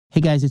Hey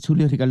guys, it's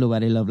Julio Ricardo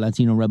Varela of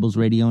Latino Rebels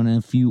Radio, and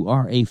if you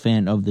are a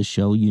fan of the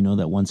show, you know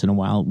that once in a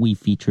while we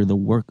feature the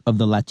work of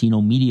the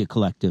Latino Media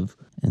Collective.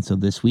 And so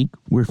this week,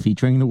 we're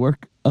featuring the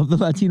work of the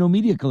Latino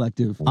Media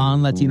Collective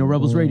on Latino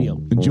Rebels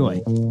Radio.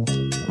 Enjoy.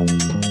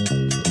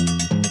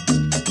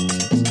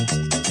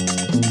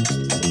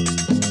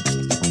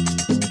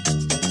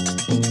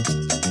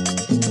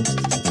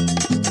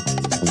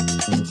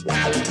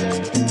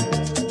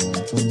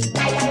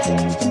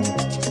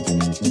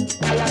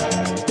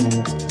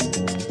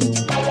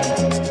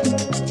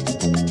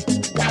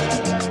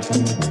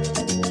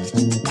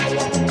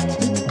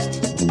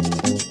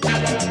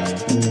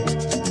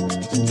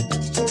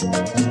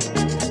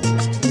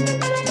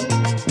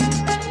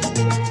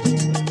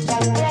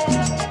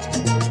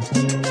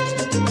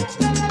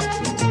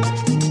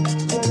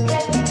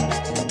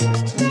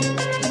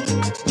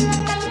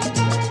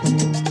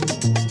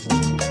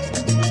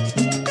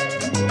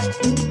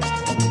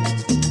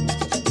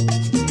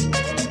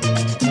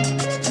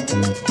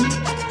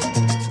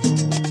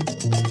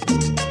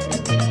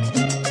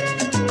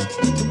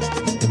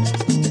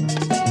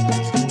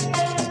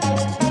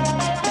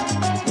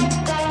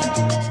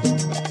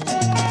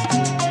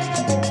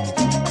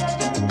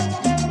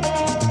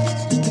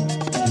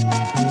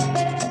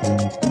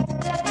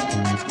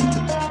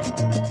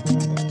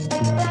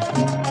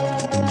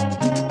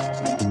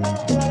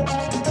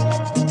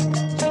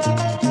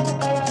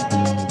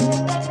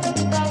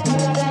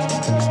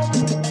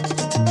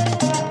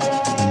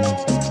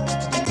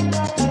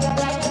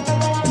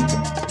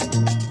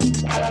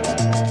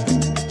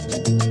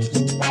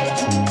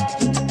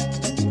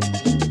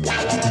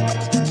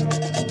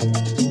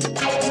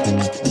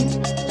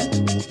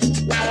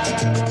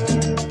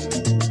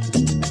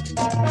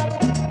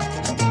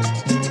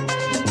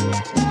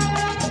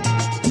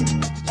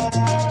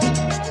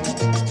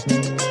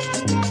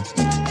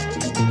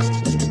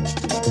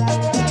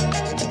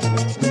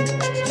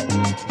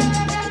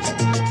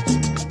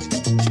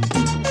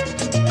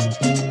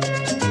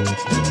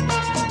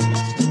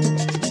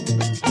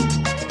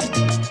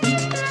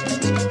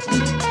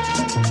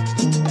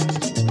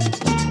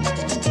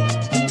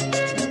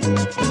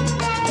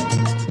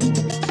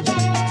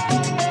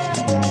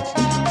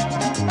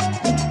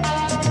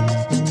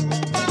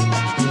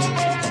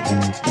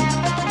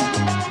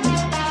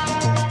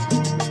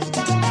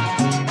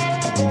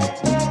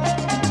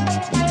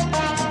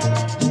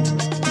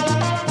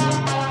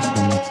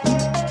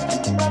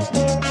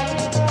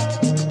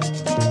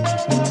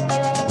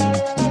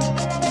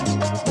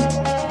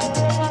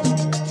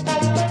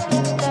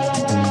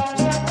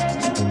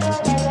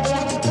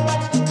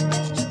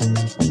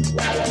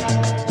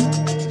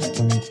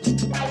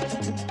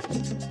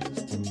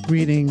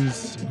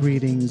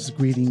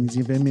 Greetings.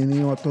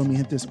 Bienvenido a toda mi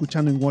gente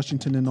escuchando in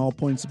Washington and all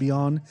points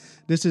beyond.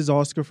 This is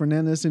Oscar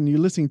Fernandez, and you're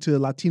listening to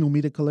Latino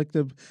Media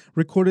Collective,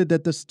 recorded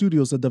at the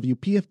studios of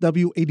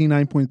WPFW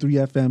 89.3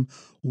 FM,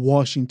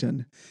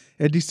 Washington,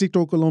 El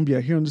Distrito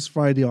Colombia, here on this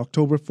Friday,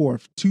 October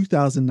 4th,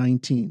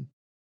 2019.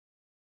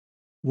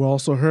 We're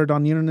also heard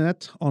on the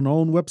internet on our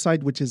own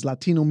website, which is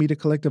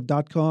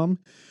latinomediacollective.com.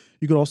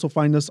 You can also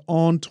find us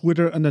on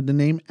Twitter under the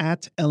name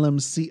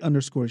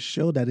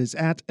 @LMC_show. That is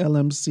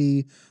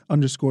 @LMC_show.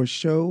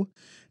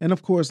 And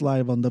of course,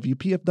 live on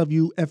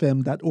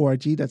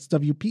WPFWFM.org. That's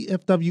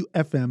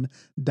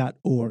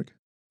WPFWFM.org.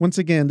 Once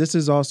again, this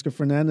is Oscar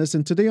Fernandez,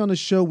 and today on the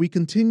show, we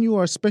continue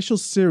our special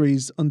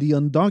series on the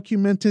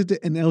undocumented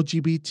and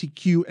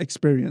LGBTQ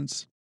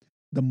experience.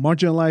 The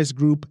marginalized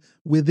group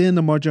within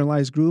the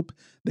marginalized group,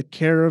 the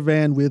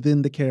caravan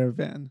within the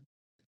caravan.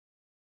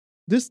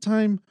 This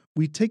time,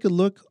 we take a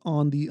look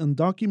on the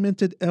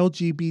undocumented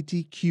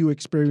LGBTQ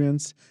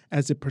experience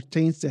as it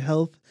pertains to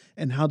health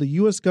and how the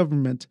U.S.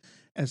 government,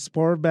 as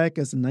far back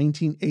as the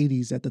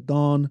 1980s at the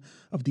dawn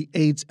of the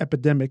AIDS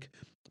epidemic,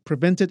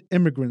 prevented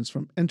immigrants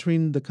from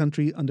entering the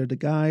country under the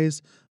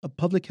guise of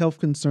public health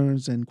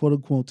concerns and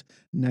quote-unquote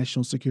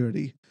national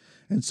security.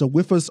 And so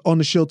with us on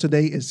the show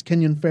today is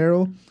Kenyon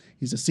Farrell.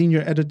 He's a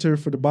senior editor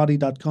for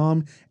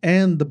TheBody.com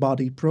and The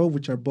Body Pro,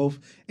 which are both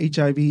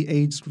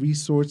HIV/AIDS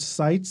resource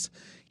sites.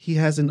 He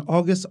has an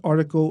August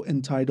article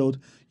entitled,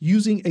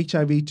 "Using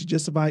HIV to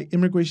Justify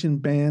Immigration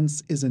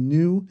Bans is a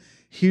New,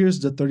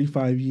 Here's the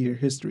 35-Year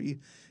History."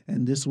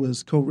 And this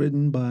was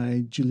co-written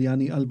by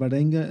Giuliani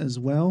Alvarenga as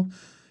well.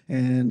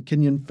 And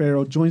Kenyon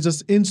Farrell joins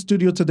us in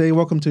studio today.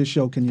 Welcome to the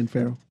show, Kenyon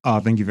Farrell.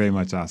 Thank you very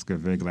much, Oscar.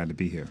 Very glad to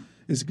be here.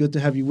 It's good to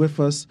have you with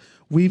us.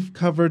 We've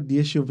covered the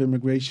issue of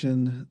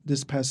immigration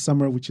this past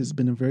summer, which has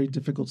been a very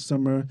difficult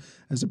summer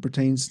as it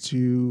pertains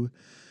to,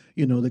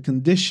 the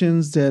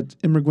conditions that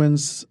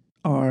immigrants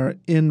are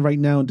in right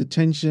now in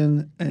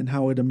detention and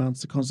how it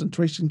amounts to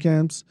concentration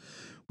camps.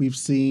 We've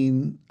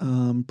seen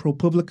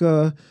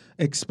ProPublica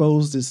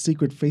expose this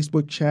secret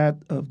Facebook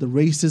chat of the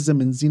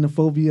racism and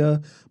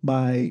xenophobia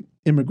by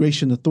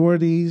immigration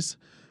authorities.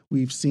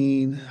 We've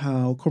seen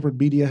how corporate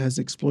media has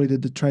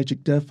exploited the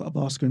tragic death of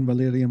Oscar and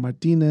Valeria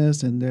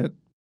Martinez and that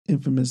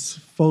infamous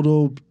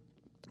photo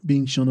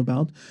being shown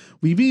about.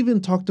 We've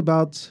even talked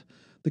about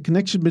the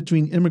connection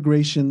between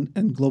immigration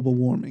and global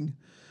warming.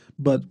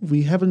 but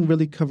we haven't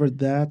really covered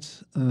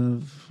that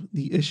of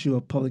the issue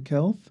of public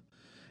health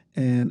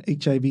and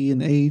HIV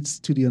and AIDS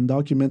to the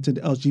undocumented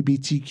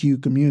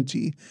LGBTQ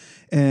community.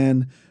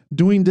 And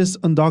doing this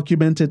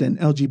undocumented and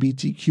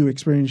LGBTQ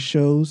experience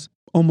shows,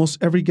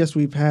 almost every guest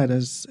we've had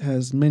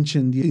has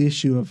mentioned the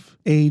issue of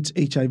AIDS,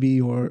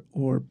 HIV,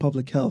 or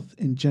public health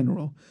in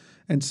general.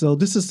 And so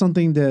this is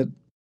something that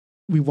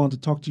we want to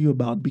talk to you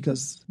about,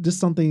 because this is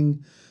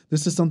something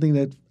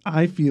that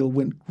I feel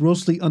went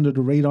grossly under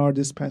the radar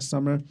this past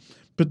summer,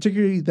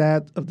 particularly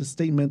that of the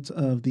statement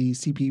of the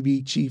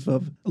CPB Chief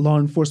of Law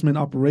Enforcement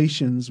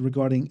Operations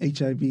regarding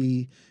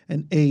HIV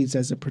and AIDS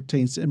as it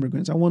pertains to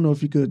immigrants. I want to know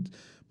if you could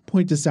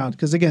point this out,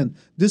 because, again,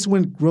 this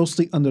went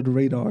grossly under the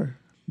radar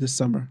this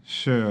summer.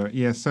 Sure.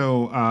 Yeah.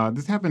 So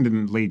this happened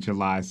in late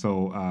July.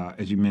 So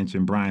as you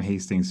mentioned, Brian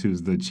Hastings,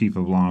 who's the Chief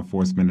of Law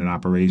Enforcement and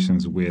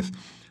Operations with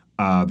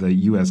the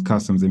U.S.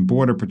 Customs and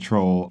Border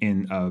Patrol,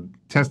 in a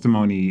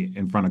testimony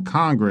in front of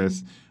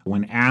Congress,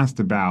 when asked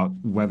about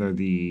whether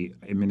the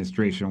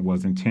administration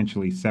was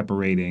intentionally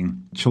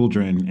separating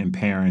children and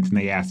parents, and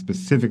they asked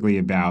specifically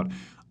about,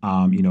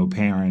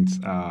 parents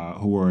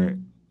who were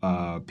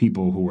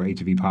people who were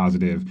HIV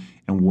positive,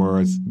 and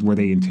were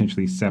they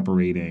intentionally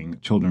separating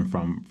children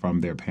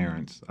from their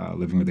parents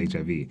living with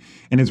HIV?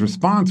 And his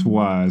response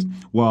was,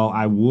 well,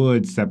 I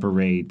would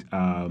separate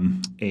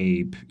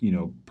a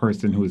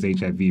person who is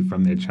HIV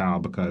from their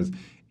child, because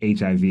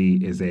HIV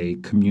is a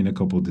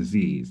communicable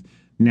disease.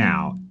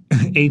 Now,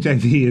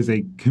 HIV is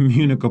a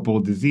communicable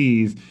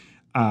disease,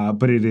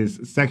 but it is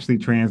sexually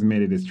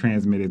transmitted. It's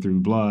transmitted through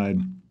blood.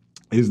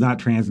 It is not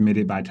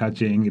transmitted by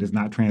touching. It is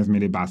not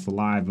transmitted by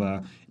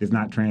saliva. It is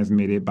not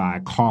transmitted by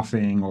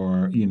coughing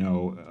or,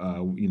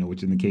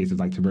 which in the case of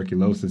like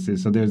tuberculosis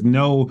is. So there's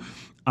no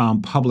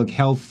public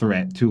health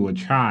threat to a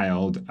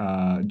child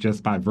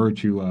just by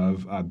virtue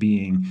of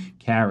being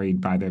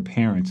carried by their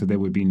parents. So there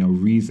would be no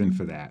reason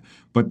for that.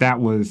 But that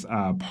was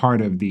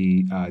part of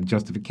the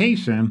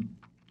justification,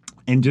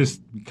 and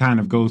just kind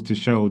of goes to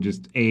show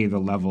just the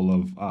level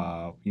of,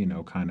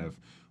 kind of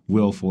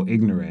willful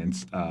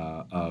ignorance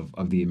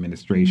of the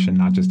administration,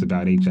 not just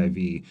about HIV,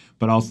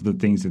 but also the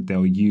things that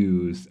they'll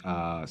use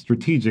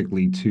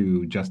strategically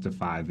to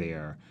justify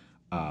their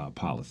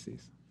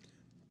policies.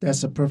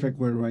 That's a perfect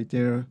word right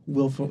there,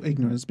 willful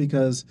ignorance,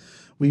 because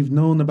we've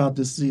known about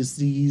this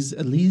disease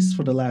at least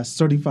for the last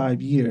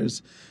 35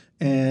 years.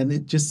 And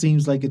it just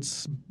seems like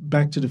it's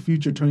back to the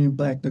future, turning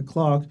back the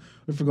clock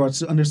with regards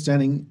to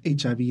understanding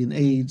HIV and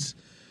AIDS,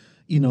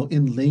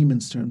 in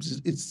layman's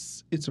terms.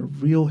 It's a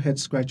real head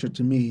scratcher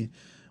to me.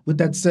 With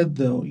that said,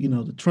 though,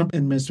 the Trump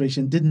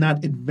administration did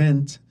not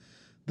invent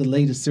the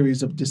latest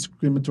series of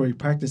discriminatory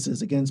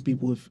practices against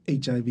people with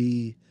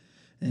HIV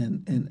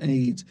and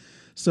AIDS.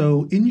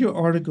 So in your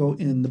article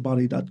in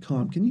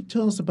thebody.com, can you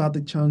tell us about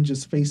the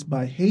challenges faced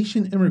by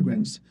Haitian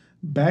immigrants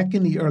back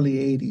in the early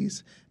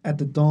 80s at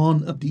the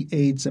dawn of the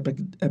AIDS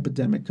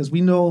epidemic? Because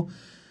we know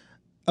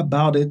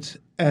about it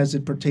as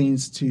it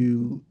pertains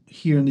to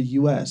here in the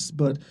U.S.,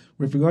 but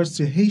with regards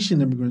to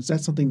Haitian immigrants,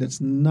 that's something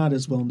that's not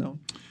as well known.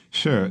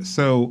 Sure.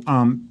 So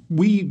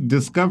we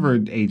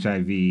discovered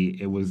HIV.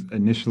 It was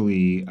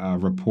initially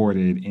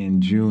reported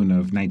in June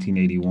of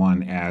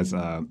 1981 as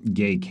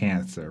gay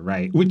cancer,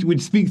 right?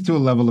 Which speaks to a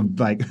level of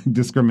like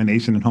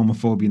discrimination and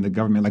homophobia in the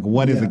government. Like,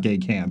 what is a gay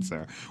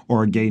cancer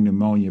or a gay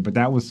pneumonia? But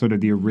that was sort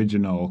of the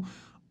original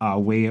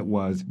way it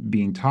was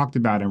being talked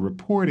about and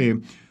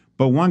reported.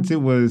 But once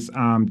it was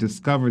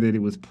discovered that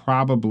it was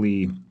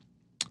probably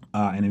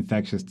an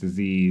infectious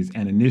disease,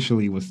 and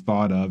initially was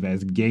thought of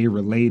as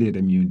gay-related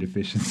immune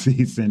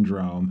deficiency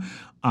syndrome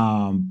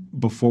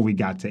before we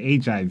got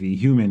to HIV,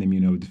 human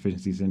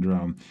immunodeficiency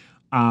syndrome,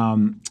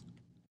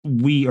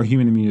 or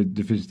human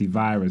immunodeficiency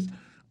virus.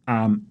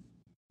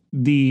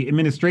 The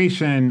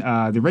administration,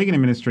 the Reagan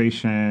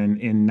administration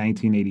in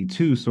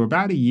 1982, so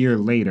about a year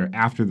later,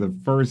 after the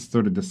first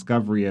sort of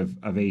discovery of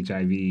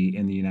HIV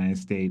in the United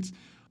States,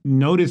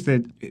 noticed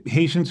that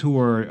Haitians who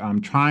were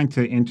trying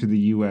to enter the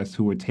U.S.,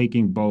 who were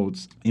taking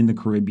boats in the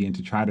Caribbean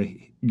to try to,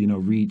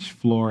 reach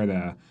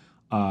Florida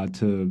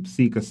to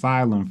seek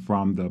asylum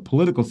from the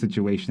political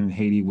situation in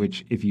Haiti,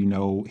 which, if you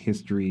know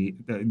history,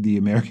 the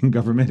American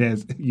government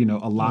has,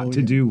 a lot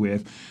to do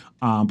with,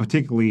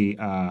 particularly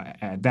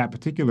at that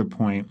particular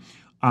point.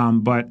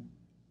 But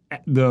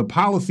the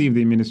policy of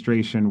the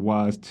administration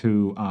was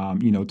to,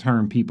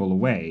 turn people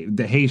away,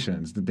 the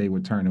Haitians that they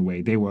would turn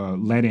away. They were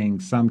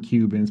letting some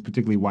Cubans,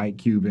 particularly white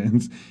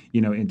Cubans,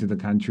 into the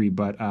country.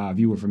 But if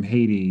you were from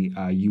Haiti,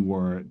 you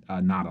were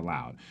not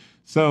allowed.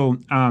 So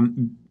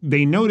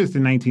they noticed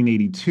in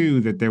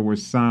 1982 that there were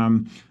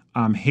some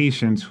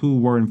Haitians who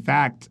were, in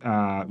fact,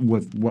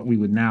 with what we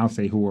would now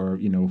say who were,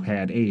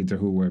 had AIDS or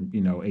who were,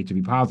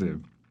 HIV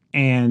positive.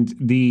 And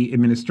the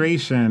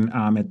administration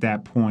at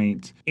that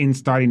point, in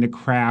starting to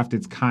craft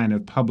its kind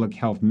of public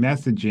health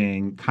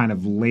messaging, kind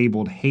of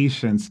labeled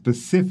Haitians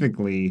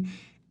specifically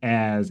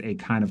as a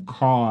kind of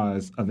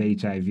cause of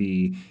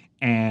HIV.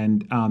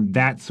 And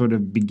that sort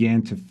of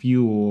began to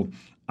fuel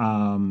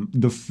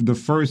the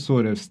first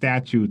sort of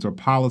statutes or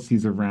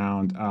policies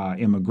around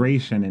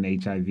immigration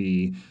and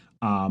HIV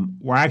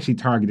were actually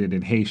targeted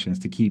at Haitians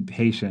to keep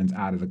Haitians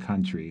out of the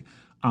country.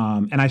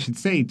 And I should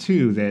say,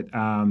 too, that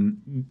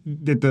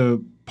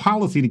the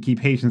policy to keep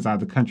Haitians out of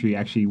the country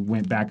actually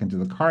went back into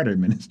the Carter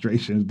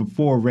administration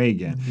before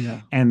Reagan.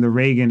 Yeah. And the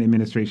Reagan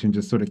administration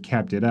just sort of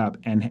kept it up.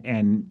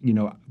 And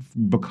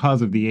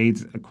because of the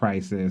AIDS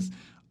crisis,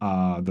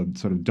 the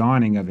sort of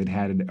dawning of it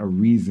had a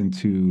reason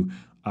to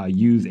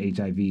use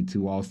HIV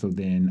to also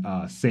then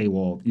say,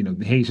 well,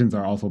 the Haitians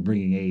are also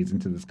bringing AIDS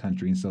into this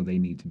country, and so they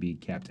need to be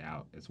kept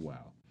out as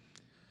well.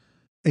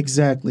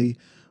 Exactly.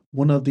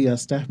 One of the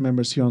staff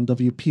members here on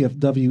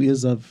WPFW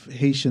is of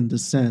Haitian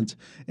descent,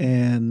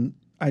 and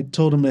I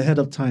told him ahead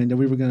of time that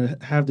we were going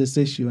to have this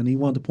issue, and he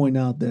wanted to point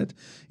out that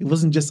it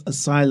wasn't just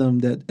asylum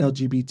that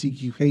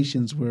LGBTQ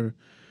Haitians were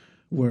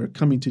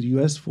coming to the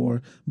U.S.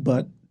 for,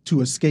 but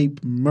to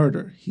escape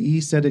murder.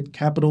 He said it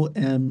capital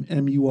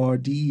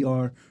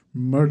M-M-U-R-D-E-R,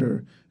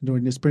 murder,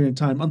 during this period of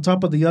time, on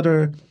top of the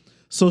other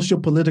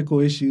socio-political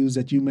issues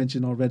that you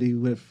mentioned already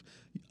with,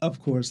 of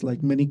course,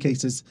 like many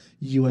cases,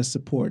 U.S.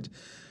 support.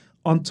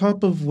 On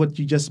top of what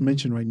you just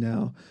mentioned right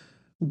now,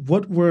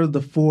 what were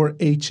the 4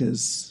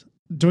 H's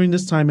during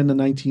this time in the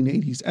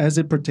 1980s as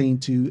it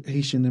pertained to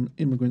Haitian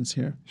immigrants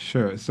here?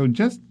 Sure. So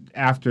just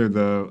after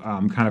the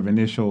kind of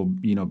initial,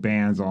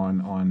 bans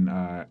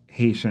on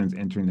Haitians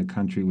entering the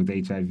country with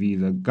HIV,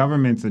 the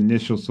government's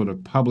initial sort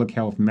of public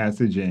health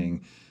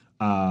messaging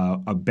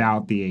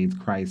about the AIDS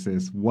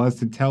crisis was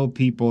to tell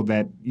people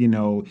that,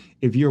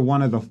 if you're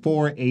one of the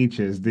 4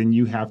 H's, then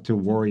you have to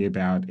worry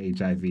about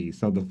HIV.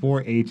 So the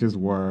 4 H's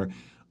were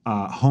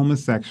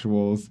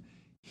homosexuals,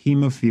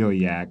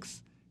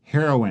 hemophiliacs,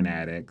 heroin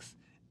addicts,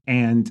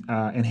 and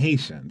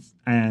Haitians.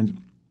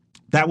 And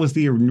that was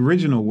the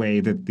original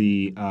way that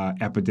the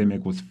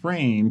epidemic was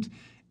framed,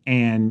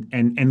 and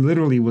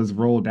literally was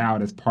rolled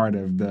out as part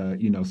of the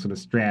sort of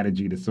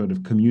strategy to sort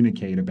of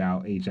communicate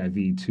about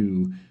HIV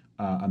to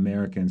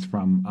Americans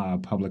from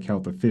public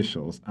health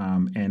officials,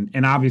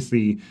 and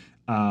obviously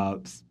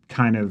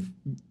kind of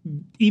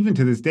even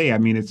to this day, I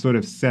mean, it's sort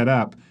of set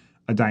up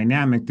a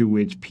dynamic through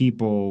which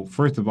people,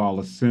 first of all,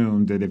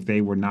 assumed that if they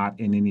were not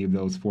in any of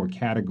those 4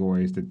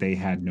 categories, that they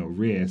had no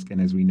risk. And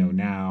as we know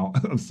now,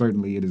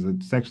 certainly it is a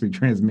sexually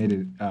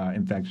transmitted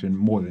infection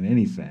more than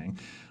anything.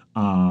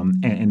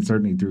 And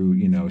certainly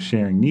through,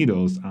 sharing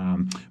needles.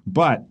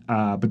 But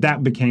that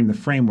became the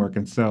framework.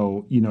 And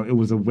so, it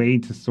was a way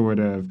to sort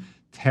of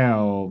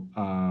tell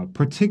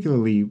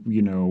particularly,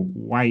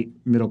 white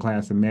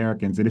middle-class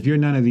Americans that if you're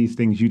none of these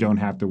things, you don't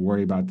have to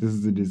worry about. This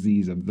is a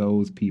disease of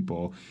those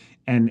people.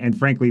 And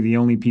frankly, the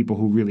only people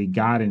who really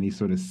got any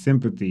sort of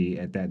sympathy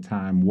at that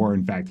time were,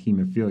 in fact,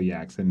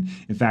 hemophiliacs. And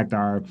in fact,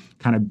 our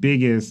kind of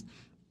biggest,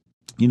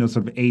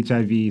 sort of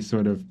HIV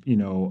sort of,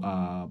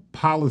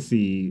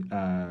 policy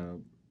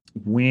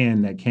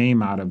win that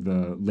came out of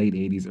the late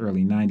 80s,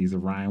 early 90s, the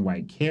Ryan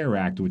White Care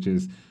Act, which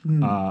is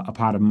a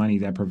pot of money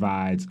that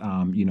provides,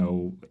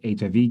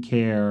 HIV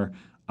care.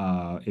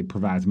 It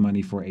provides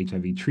money for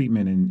HIV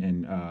treatment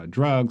and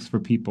drugs for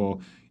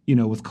people.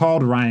 Was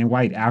called Ryan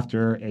White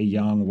after a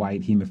young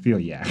white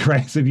hemophiliac,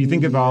 right? So if you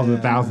think of all the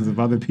thousands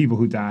of other people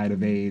who died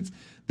of AIDS,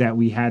 that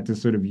we had to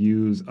sort of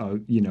use a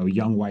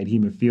young white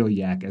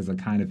hemophiliac as a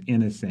kind of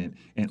innocent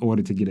in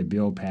order to get a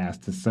bill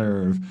passed to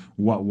serve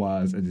what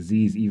was a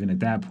disease, even at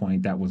that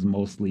point, that was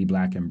mostly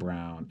Black and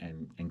brown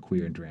and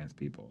queer and trans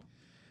people.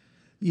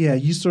 Yeah,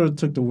 you sort of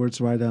took the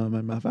words right out of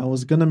my mouth. I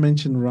was going to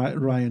mention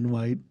Ryan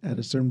White at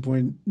a certain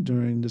point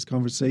during this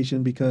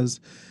conversation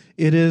because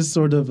it is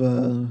sort of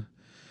a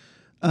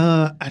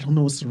I don't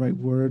know what's the right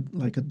word,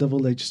 like a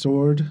double-edged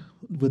sword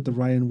with the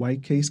Ryan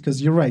White case,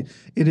 because you're right.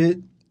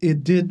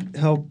 It did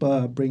help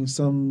bring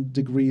some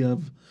degree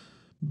of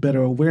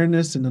better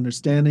awareness and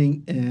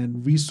understanding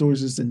and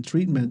resources and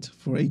treatment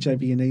for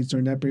HIV and AIDS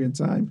during that period of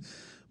time.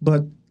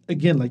 But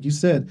again, like you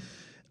said,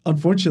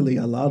 unfortunately,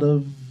 a lot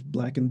of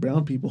Black and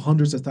brown people,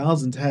 hundreds of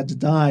thousands, had to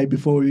die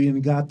before we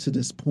even got to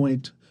this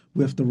point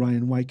with the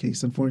Ryan White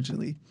case,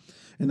 unfortunately.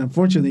 And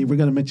unfortunately, we're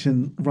going to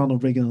mention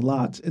Ronald Reagan a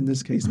lot in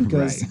this case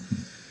because,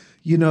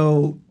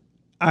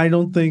 I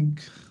don't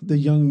think the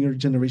younger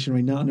generation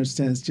right now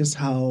understands just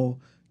how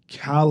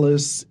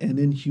callous and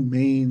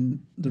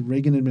inhumane the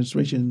Reagan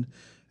administration,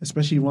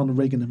 especially Ronald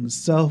Reagan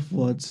himself,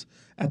 was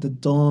at the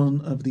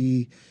dawn of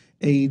the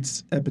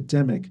AIDS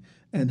epidemic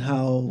and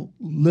how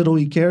little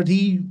he cared.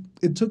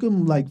 It took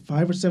him like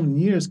 5 or 7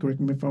 years,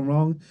 correct me if I'm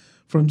wrong,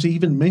 for him to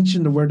even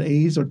mention the word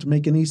AIDS or to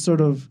make any sort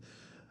of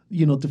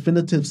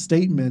definitive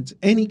statement,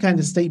 any kind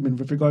of statement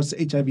with regards to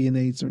HIV and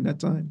AIDS during that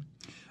time.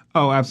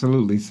 Oh,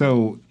 absolutely.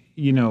 So,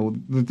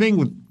 the thing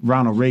with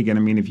Ronald Reagan, I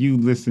mean, if you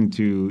listen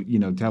to,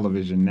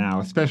 television now,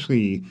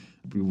 especially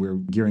we're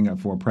gearing up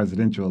for a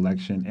presidential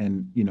election,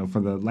 and, for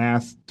the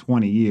last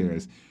 20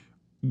 years,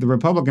 the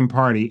Republican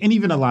Party, and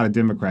even a lot of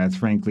Democrats,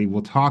 frankly,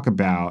 will talk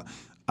about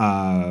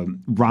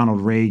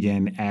Ronald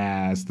Reagan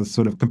as the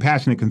sort of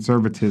compassionate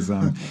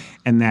conservatism,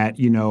 and that,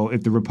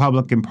 if the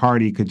Republican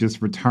Party could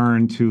just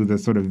return to the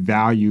sort of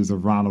values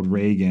of Ronald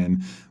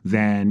Reagan,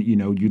 then,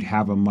 you'd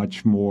have a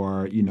much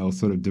more,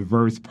 sort of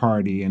diverse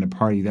party, and a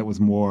party that was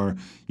more,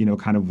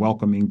 kind of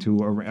welcoming to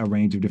a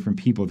range of different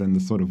people than the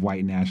sort of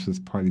white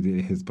nationalist party that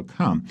it has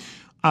become.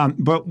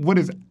 But what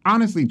is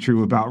honestly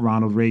true about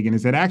Ronald Reagan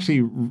is that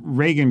actually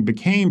Reagan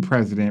became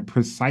president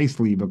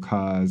precisely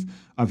because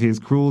of his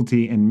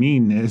cruelty and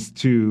meanness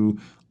to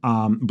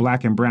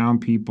Black and brown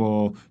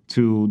people,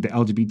 to the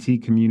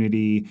LGBT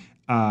community,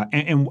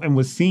 and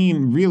was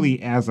seen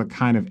really as a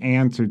kind of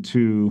answer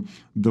to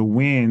the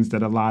wins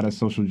that a lot of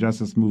social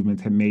justice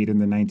movements had made in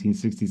the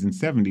 1960s and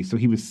 70s. So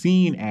he was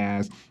seen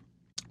as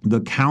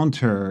the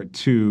counter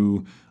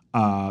to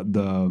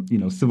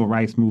the civil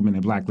rights movement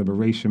and Black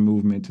liberation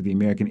movement, to the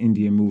American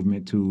Indian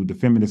movement, to the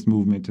feminist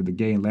movement, to the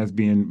gay and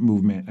lesbian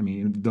movement. I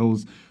mean,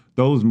 those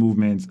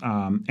movements,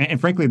 and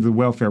frankly, the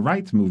welfare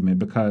rights movement,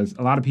 because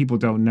a lot of people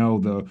don't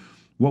know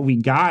what we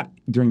got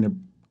during the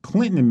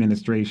Clinton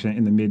administration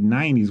in the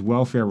mid-'90s,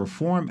 Welfare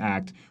Reform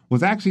Act,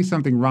 was actually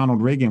something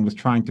Ronald Reagan was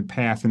trying to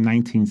pass in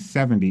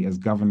 1970 as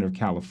governor of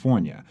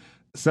California.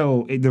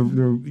 So the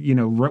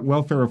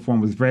welfare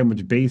reform was very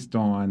much based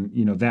on,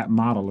 that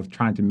model of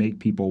trying to make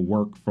people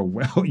work for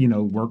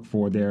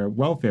their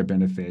welfare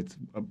benefits.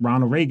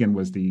 Ronald Reagan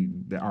was the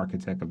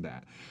architect of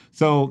that.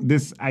 So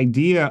this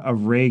idea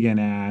of Reagan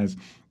as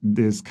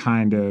this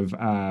kind of,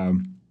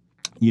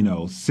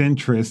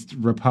 centrist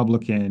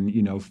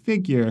Republican,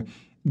 figure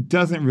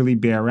doesn't really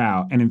bear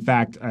out. And in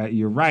fact,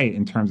 you're right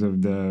in terms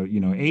of the,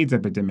 AIDS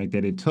epidemic,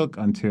 that it took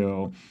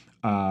until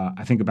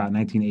I think about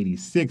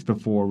 1986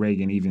 before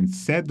Reagan even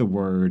said the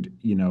word,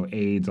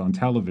 AIDS on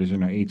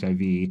television or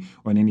HIV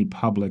or in any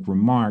public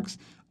remarks.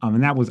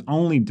 And that was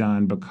only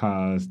done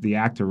because the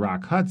actor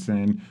Rock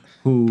Hudson,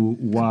 who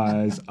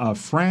was a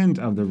friend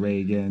of the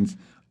Reagans,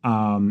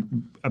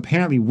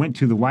 apparently went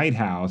to the White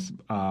House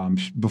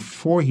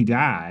before he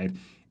died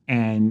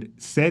and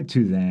said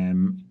to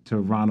them, to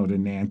Ronald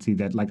and Nancy,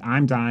 that, like,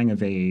 I'm dying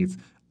of AIDS,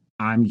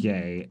 I'm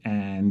gay,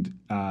 and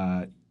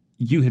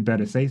you had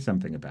better say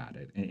something about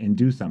it and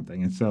do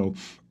something. And so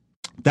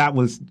that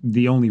was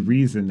the only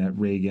reason that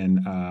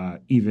Reagan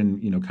even,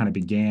 kind of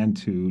began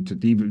to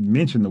even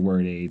mention the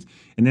word AIDS.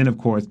 And then, of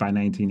course, by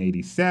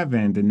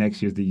 1987, the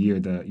next year's the year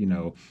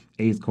the,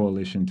 AIDS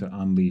Coalition to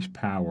Unleash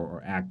Power,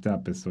 or ACT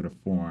UP, is sort of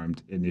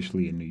formed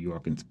initially in New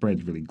York and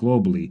spreads really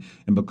globally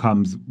and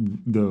becomes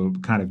the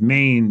kind of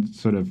main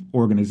sort of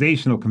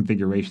organizational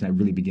configuration that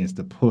really begins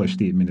to push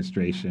the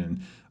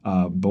administration,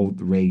 both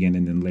Reagan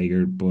and then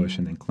later Bush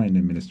and then Clinton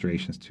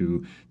administrations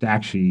to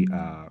actually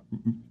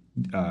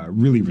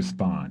really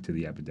respond to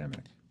the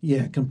epidemic.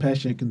 Yeah,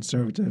 compassionate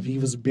conservative. He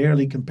was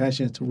barely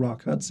compassionate to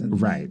Rock Hudson.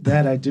 Right.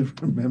 That I do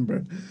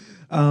remember.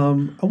 I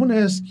want to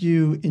ask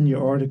you, in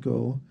your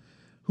article,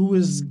 who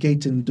is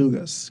Gayton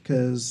Dugas?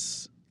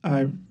 Because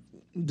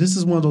this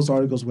is one of those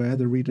articles where I had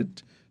to read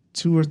it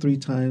 2 or 3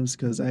 times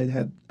because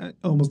I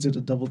almost did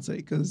a double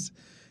take. Because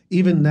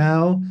even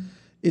now,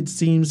 it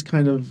seems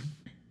kind of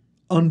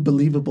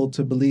unbelievable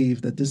to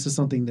believe that this is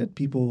something that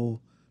people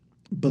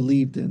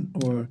believed in,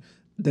 or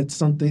that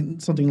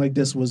something like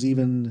this was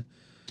even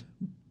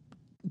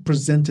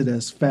presented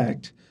as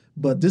fact.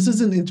 But this is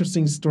an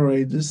interesting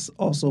story. This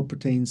also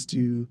pertains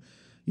to,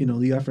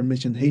 the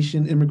aforementioned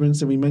Haitian immigrants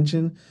that we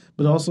mentioned,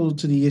 but also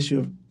to the issue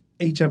of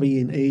HIV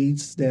and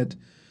AIDS that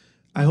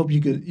I hope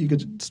you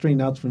could straighten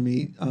out for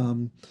me.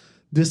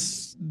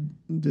 This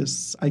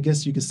I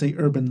guess you could say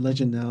urban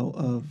legend now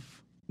of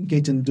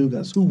Gayton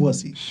Dugas. Who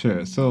was he?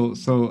 Sure. So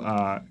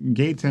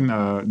Gayton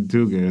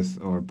Dugas,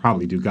 or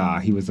probably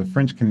Dugas, he was a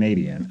French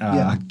Canadian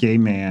gay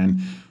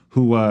man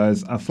who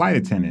was a flight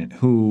attendant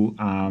who,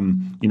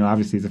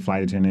 obviously is a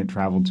flight attendant,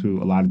 traveled to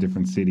a lot of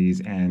different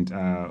cities, and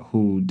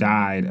who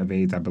died of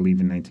AIDS, I believe,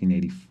 in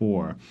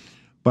 1984.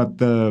 But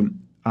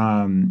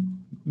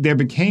there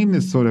became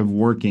this sort of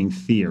working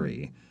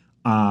theory.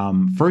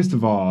 First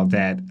of all,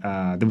 that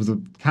there was a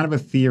kind of a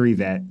theory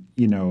that,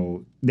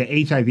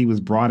 the HIV was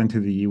brought into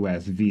the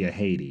U.S. via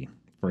Haiti,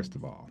 first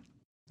of all.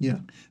 Yeah.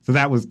 So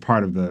that was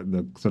part of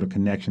the sort of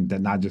connection,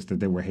 that not just that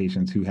there were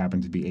Haitians who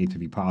happened to be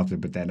HIV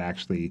positive, but that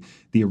actually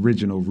the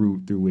original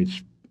route through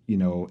which,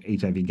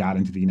 HIV got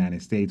into the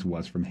United States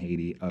was from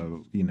Haiti,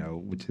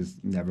 which has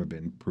never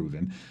been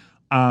proven.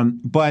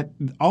 But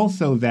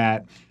also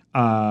that,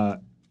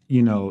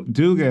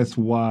 Dugas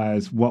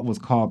was what was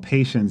called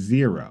patient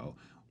zero.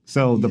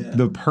 So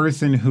the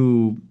person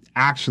who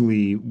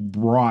actually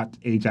brought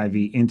HIV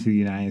into the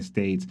United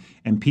States,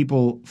 and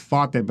people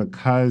thought that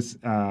because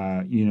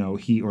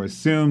he, or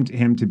assumed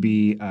him to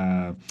be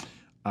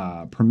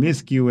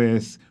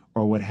promiscuous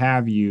or what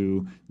have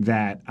you,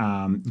 that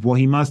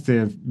he must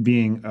have,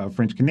 being a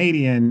French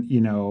Canadian,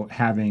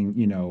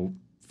 having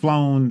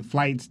flown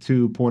flights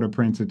to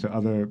Port-au-Prince or to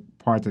other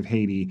parts of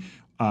Haiti,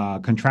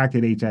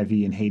 contracted HIV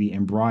in Haiti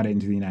and brought it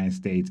into the United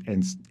States,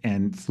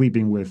 and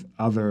sleeping with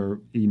other,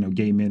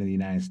 gay men in the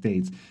United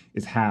States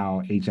is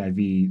how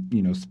HIV,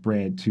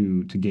 spread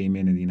to gay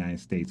men in the United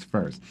States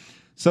first.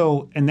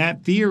 And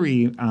that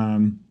theory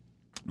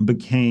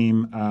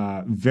became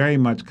very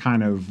much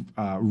kind of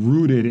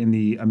rooted in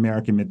the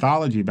American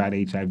mythology about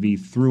HIV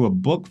through a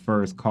book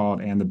first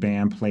called "And the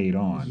Band Played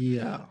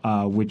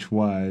On," which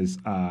was,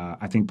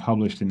 I think,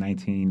 published in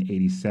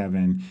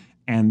 1987,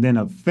 and then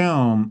a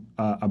film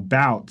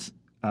about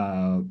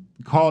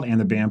called "And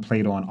the Band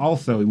Played On"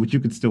 also, which you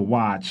could still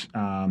watch,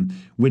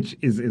 which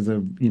is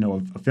a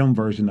film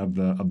version of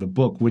the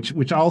book,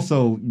 which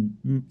also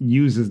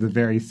uses the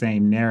very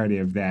same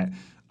narrative that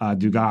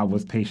Dugard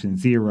was patient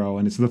zero.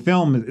 And so the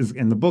film is,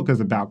 and the book is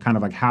about kind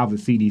of like how the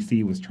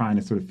CDC was trying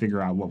to sort of figure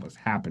out what was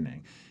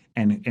happening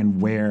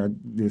and where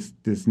this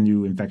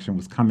new infection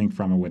was coming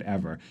from or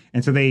whatever.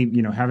 And so they,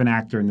 have an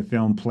actor in the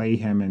film play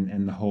him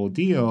and the whole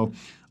deal.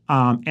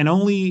 And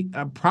only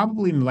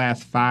probably in the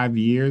last 5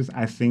 years,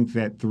 I think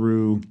that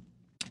through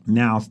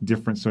now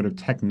different sort of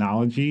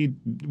technology,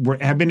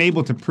 have been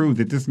able to prove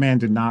that this man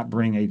did not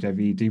bring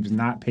HIV. He was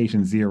not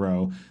patient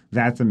zero.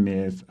 That's a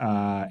myth.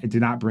 It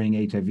did not bring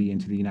HIV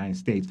into the United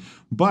States.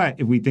 But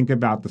if we think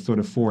about the sort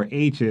of 4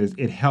 H's,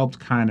 it helped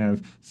kind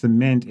of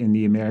cement in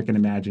the American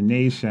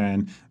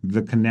imagination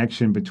the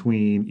connection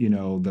between,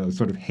 the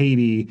sort of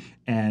Haiti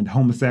and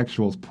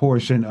homosexuals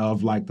portion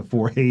of like the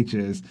 4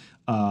 H's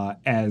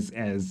as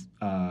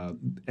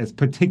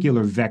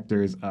particular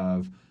vectors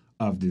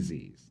of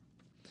disease.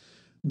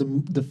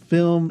 The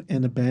film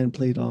and the band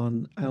played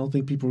on, I don't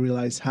think people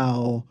realize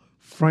how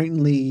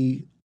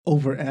frighteningly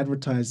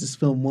over-advertised this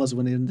film was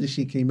when it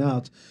initially came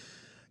out.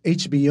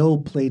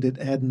 HBO played it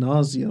ad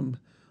nauseum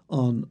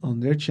on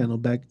their channel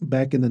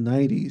back in the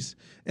 90s.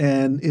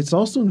 And it's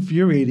also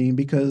infuriating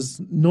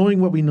because knowing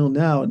what we know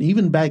now, and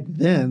even back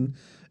then,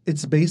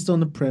 it's based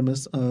on the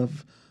premise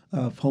of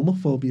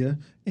homophobia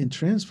and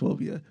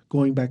transphobia,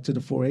 going back to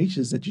the 4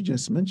 H's that you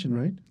just mentioned,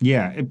 right?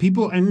 Yeah,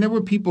 and there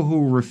were people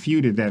who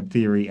refuted that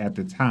theory at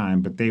the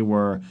time, but they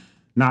were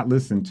not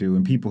listened to,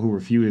 and people who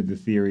refuted the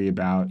theory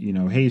about,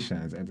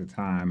 Haitians at the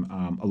time,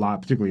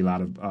 particularly a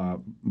lot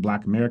of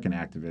Black American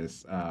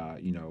activists,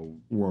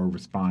 were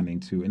responding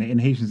to,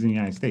 and Haitians in the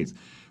United States,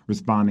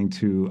 responding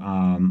to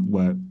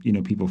what,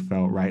 people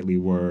felt rightly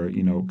were,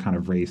 kind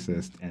of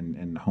racist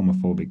and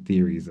homophobic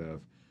theories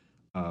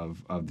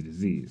of the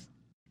disease.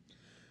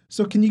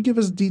 So can you give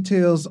us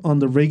details on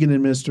the Reagan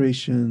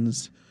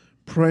administration's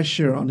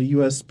pressure on the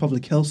U.S.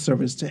 Public Health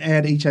Service to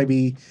add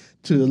HIV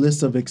to the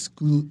list of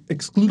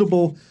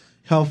excludable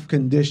health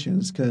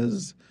conditions?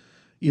 Because,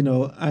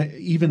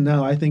 even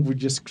now, I think we're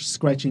just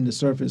scratching the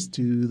surface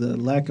to the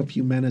lack of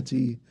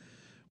humanity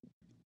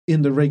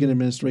in the Reagan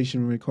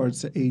administration in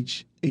regards to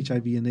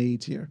HIV and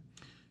AIDS here.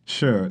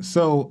 Sure.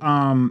 So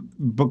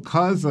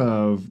because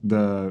of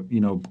the,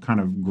 kind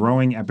of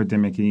growing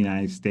epidemic in the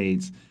United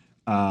States,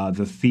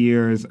 the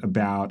fears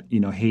about,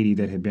 Haiti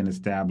that had been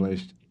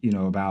established,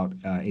 about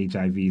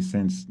HIV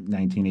since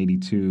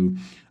 1982.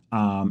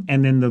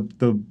 And then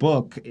the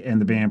book and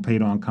the band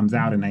played on comes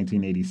out in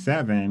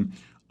 1987.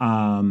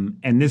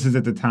 And this is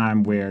at the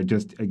time where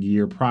just a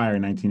year prior,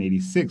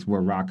 1986,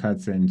 where Rock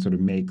Hudson sort of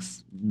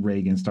makes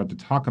Reagan start to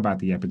talk about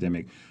the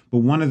epidemic. But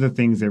one of the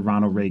things that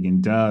Ronald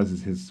Reagan does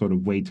is his sort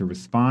of way to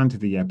respond to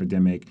the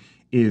epidemic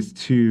is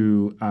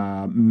to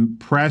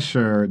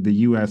pressure the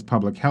U.S.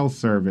 Public Health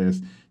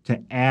Service to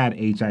add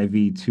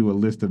HIV to a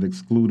list of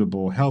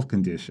excludable health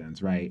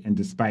conditions, right? And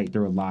despite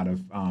there were a lot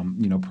of,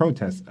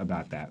 protests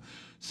about that.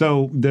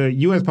 So the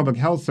U.S. Public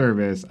Health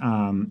Service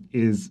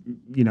is,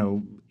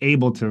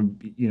 able to,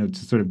 to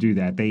sort of do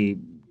that. They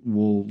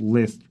will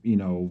list,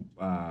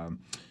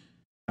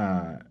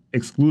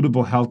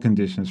 excludable health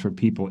conditions for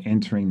people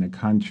entering the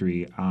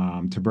country.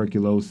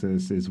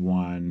 Tuberculosis is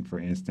one, for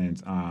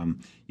instance. Ebola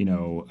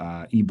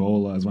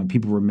is one.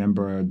 People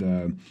remember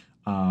the,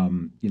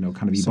 kind of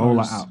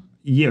Ebola out.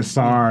 Yeah,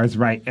 SARS,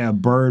 right?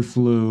 Bird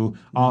flu,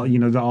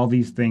 all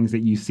these things that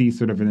you see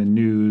sort of in the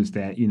news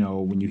that,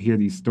 when you hear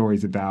these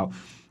stories about,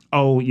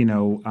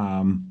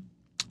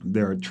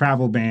 there are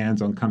travel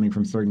bans on coming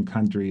from certain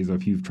countries, or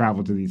if you've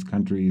traveled to these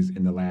countries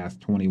in the last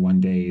 21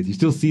 days, you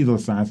still see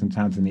those signs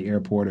sometimes in the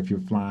airport if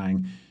you're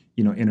flying,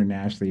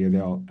 internationally,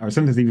 or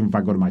sometimes even if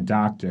I go to my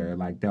doctor,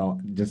 like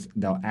they'll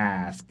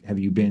ask, have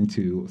you been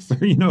to,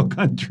 a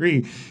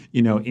country,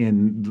 have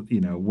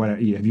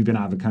you been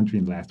out of the country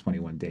in the last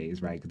 21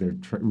 days, right? Because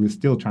we're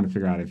still trying to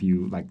figure out if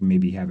you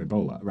maybe have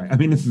Ebola, right? I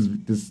mean,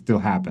 this still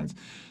happens.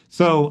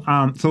 So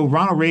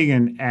Ronald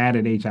Reagan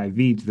added HIV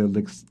to the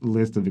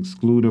list of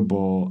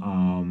excludable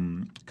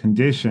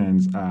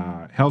conditions,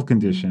 health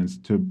conditions,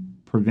 to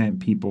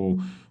prevent people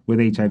with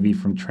HIV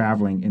from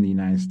traveling in the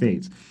United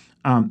States.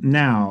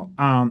 Advocates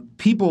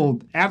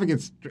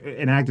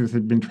and activists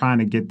have been trying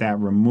to get that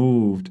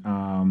removed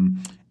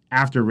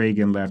after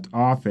Reagan left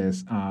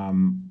office.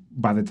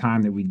 By the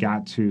time that we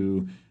got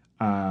to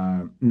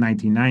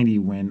 1990,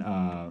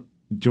 when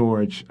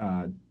George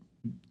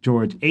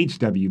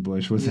H.W.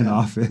 Bush was in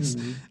office,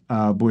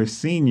 Bush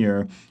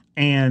Sr.,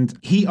 and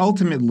he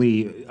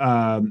ultimately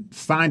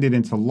signed it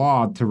into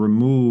law to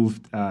remove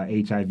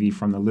HIV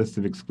from the list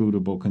of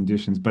excludable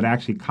conditions, but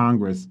actually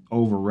Congress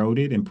overrode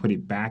it and put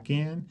it back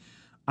in.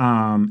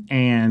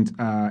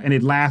 and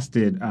it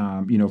lasted,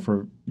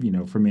 for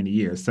many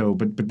years. So,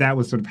 but that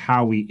was sort of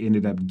how we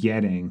ended up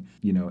getting,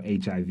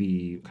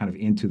 HIV kind of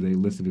into the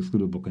list of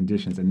excludable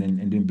conditions, and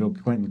then Bill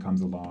Clinton comes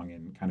along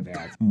and kind of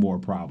adds more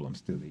problems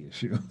to the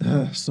issue.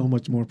 So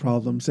much more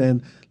problems.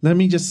 And let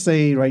me just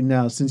say right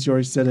now, since you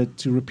already said it,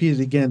 to repeat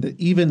it again, that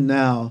even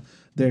now,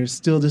 there's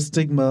still the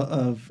stigma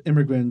of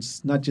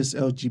immigrants, not just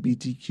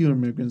LGBTQ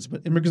immigrants,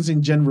 but immigrants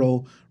in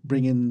general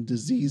bringing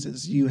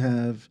diseases. You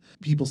have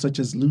people such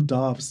as Lou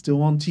Dobbs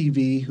still on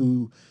TV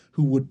who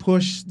would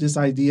push this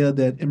idea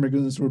that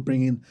immigrants were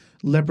bringing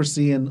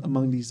leprosy and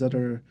among these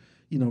other,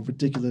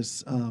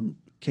 ridiculous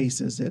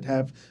cases that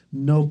have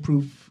no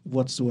proof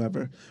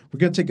whatsoever. We're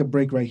going to take a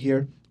break right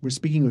here. We're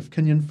speaking with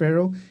Kenyon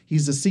Farrell.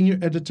 He's the senior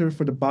editor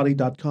for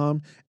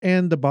TheBody.com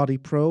and The Body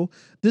Pro.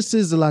 This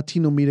is the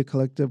Latino Media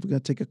Collective. We're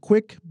going to take a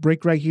quick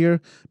break right here.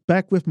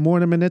 Back with more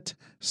in a minute.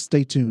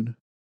 Stay tuned.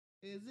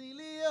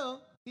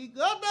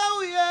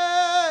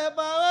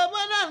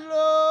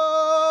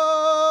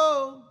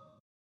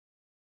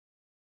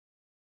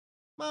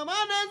 Mama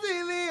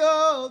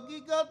Nazilio,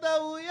 Kikota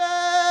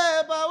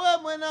Uye, Bawe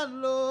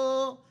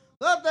Mwenalo,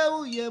 Kota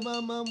Uye,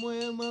 Mama Mwe,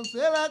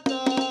 Mansela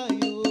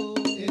Kayo,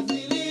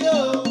 Ezilio,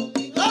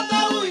 Kikota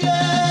Uye,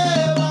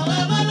 Bawe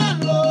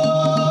Mwenalo,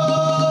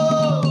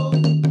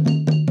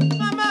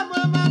 Mama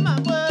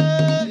Mwe,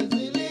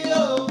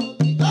 Ezilio,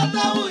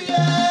 Kikota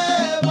Uye,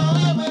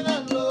 Bawe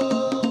Mwenalo,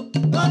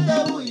 Kota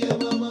Uye,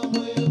 Mama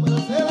Mwe,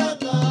 Mansela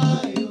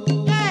Kayo,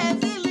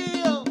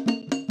 Ezilio,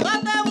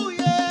 Kota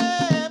Uye,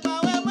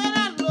 Bawe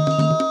Mwenalo.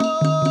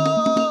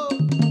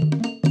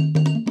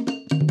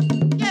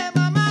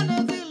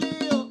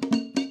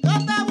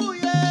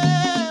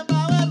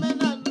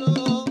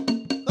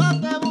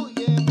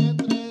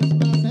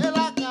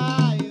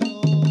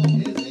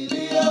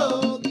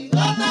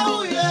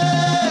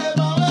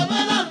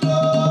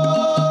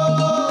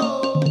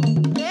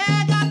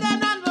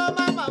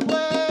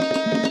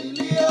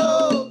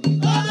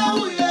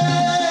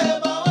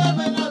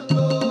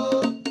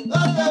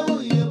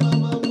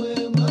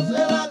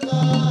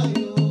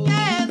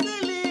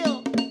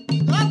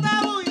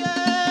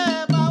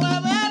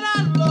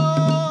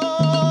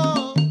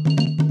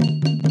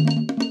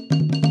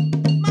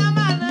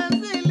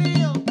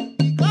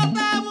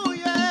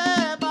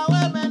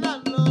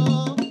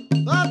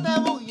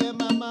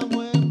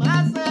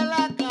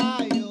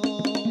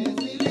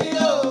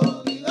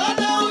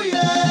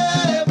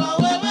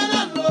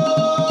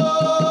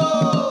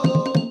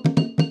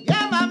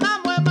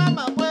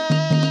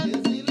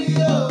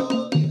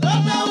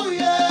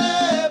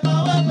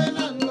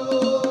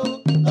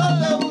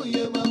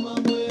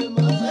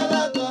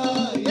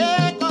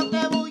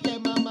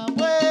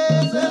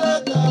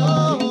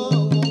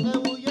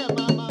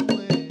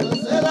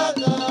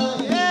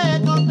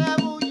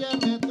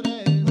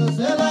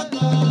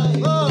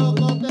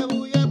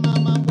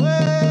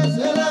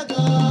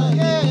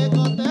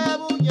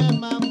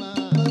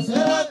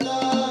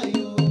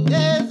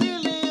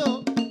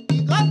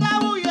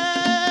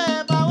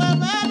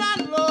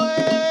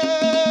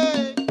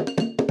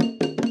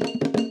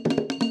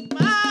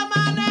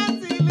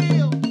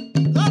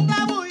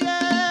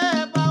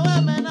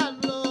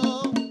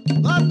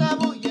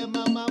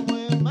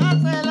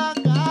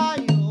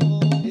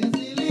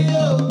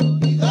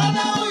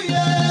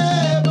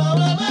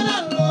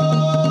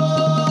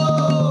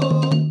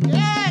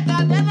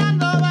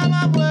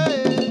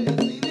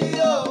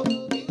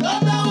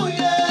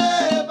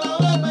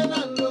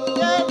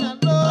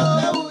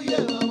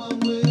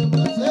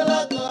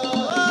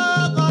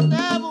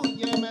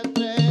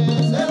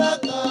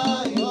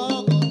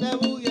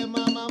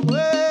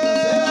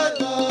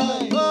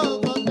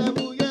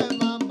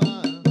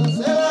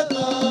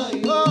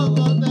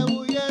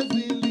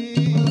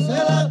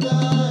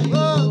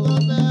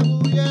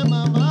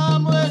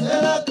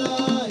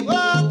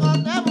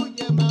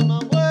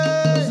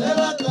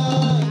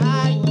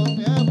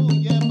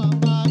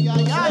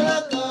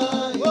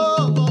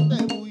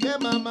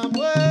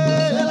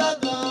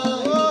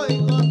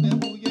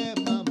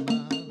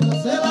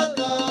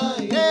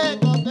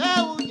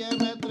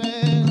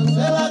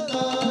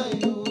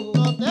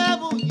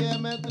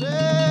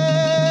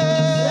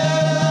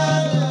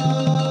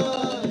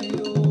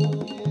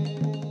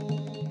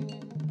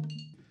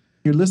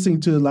 You're listening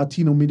to the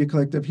Latino Media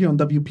Collective here on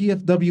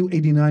WPFW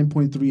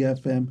 89.3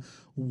 FM,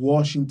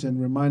 Washington.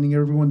 Reminding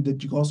everyone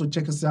that you can also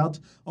check us out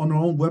on our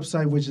own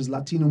website, which is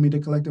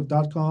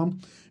LatinoMediaCollective.com.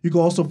 You can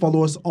also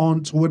follow us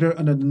on Twitter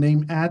under the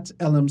name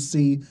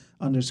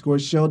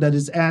 @LMC_show. That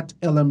is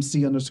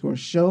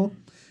 @LMC_show.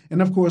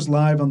 And of course,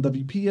 live on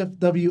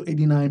WPFW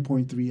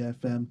 89.3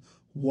 FM,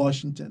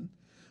 Washington.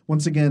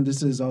 Once again,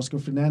 this is Oscar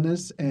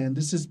Fernandez, and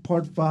this is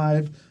part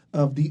 5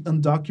 of the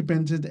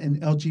Undocumented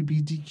and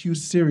LGBTQ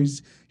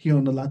series here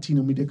on the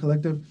Latino Media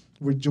Collective.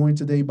 We're joined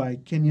today by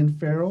Kenyon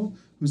Farrell,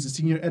 who's the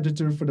senior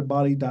editor for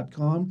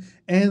TheBody.com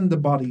and The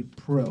Body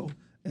Pro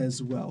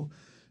as well.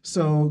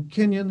 So,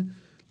 Kenyon,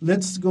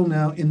 let's go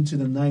now into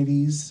the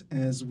 90s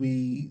as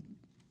we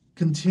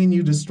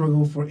continue to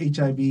struggle for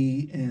HIV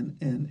and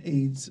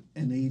AIDS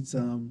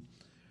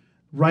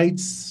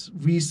rights,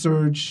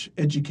 research,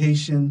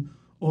 education,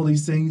 all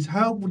these things.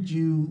 How would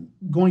you,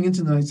 going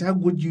into the 90s, how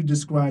would you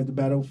describe the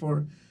battle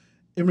for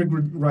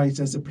immigrant rights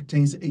as it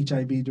pertains to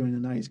HIV during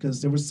the 90s?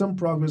 Because there was some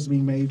progress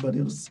being made, but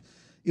it was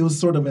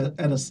sort of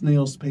at a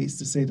snail's pace,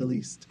 to say the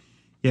least.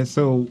 Yeah,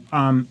 so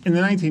in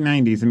the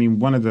 1990s, I mean,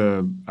 one of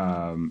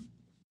the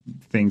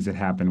things that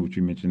happened, which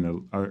you mentioned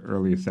in the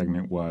earlier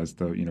segment, was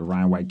the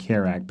Ryan White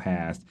Care Act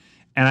passed.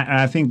 And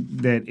I think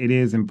that it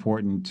is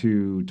important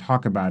to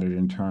talk about it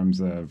in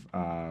terms of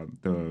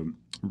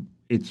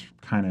its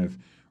kind of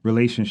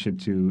relationship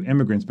to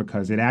immigrants,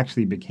 because it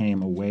actually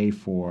became a way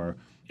for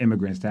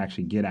immigrants to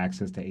actually get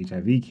access to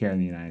HIV care in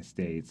the United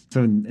States.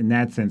 So in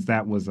that sense,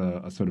 that was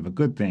a sort of a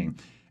good thing.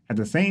 At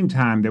the same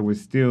time, there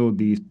was still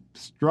these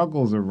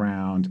struggles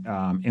around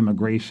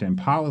immigration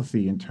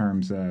policy in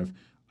terms of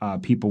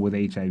people with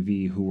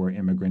HIV who were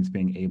immigrants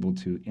being able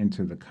to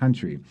enter the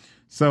country.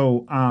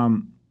 So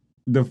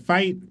the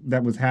fight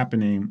that was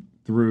happening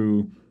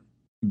through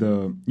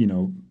the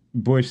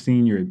Bush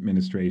senior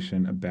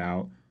administration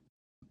about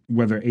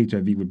whether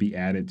HIV would be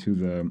added to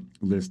the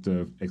list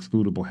of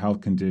excludable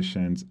health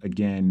conditions.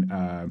 Again,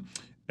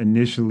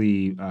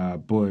 initially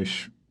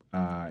Bush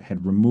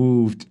had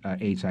removed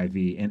HIV,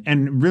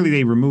 and really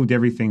they removed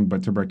everything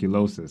but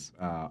tuberculosis,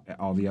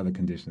 all the other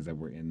conditions that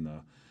were in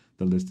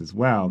the list as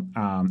well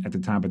at the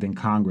time. But then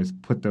Congress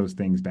put those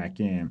things back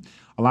in.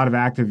 A lot of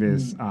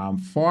activists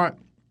fought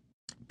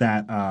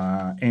that,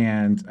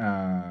 and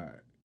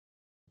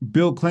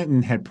Bill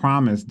Clinton had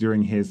promised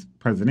during his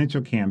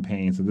presidential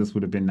campaign, so this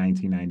would have been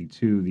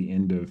 1992, the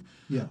end of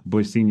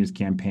Bush Sr.'s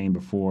campaign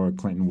before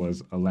Clinton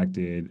was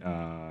elected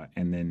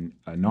and then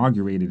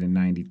inaugurated in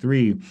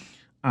 93,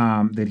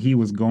 that he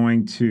was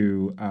going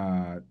to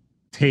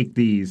take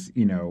these,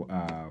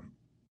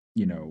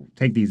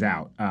 take these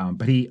out.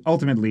 But he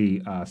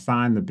ultimately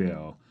signed the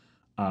bill,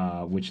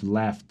 which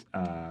left,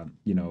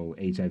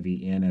 HIV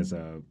in as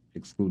a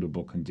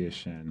excludable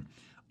condition.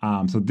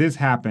 So this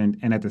happened,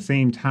 and at the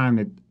same time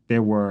that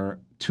there were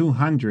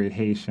 200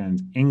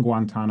 Haitians in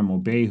Guantanamo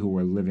Bay who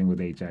were living with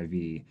HIV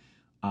in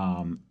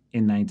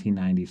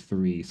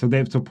 1993. So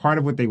part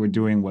of what they were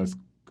doing was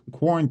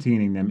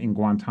quarantining them in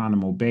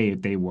Guantanamo Bay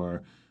if they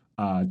were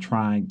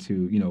trying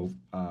to,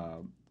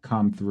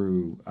 come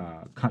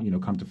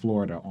to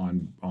Florida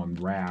on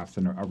rafts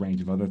and a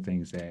range of other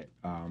things that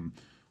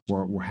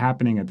were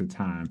happening at the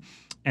time.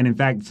 And in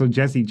fact, so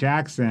Jesse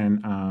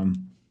Jackson,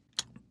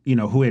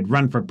 who had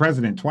run for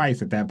president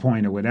twice at that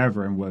point or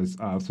whatever, and was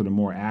sort of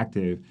more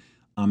active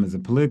as a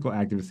political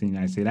activist in the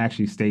United States,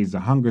 actually staged a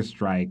hunger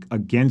strike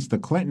against the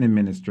Clinton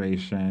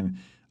administration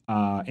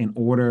in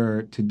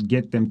order to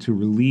get them to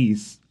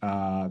release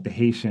the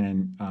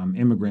Haitian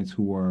immigrants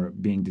who were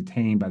being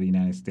detained by the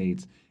United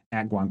States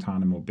at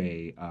Guantanamo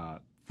Bay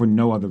for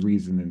no other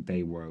reason than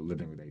they were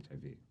living with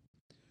HIV.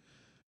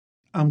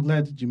 I'm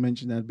glad that you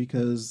mentioned that,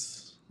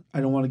 because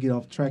I don't want to get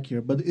off track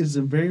here, but it's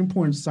a very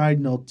important side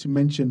note to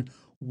mention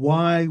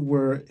why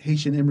were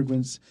Haitian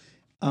immigrants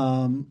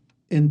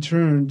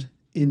interned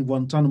in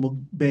Guantanamo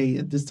Bay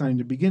at this time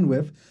to begin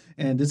with.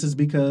 And this is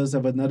because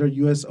of another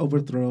U.S.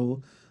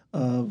 overthrow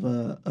of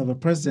a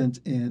president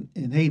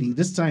in Haiti.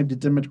 This time, the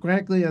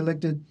democratically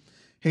elected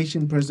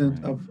Haitian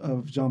president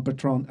of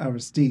Jean-Bertrand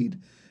Aristide.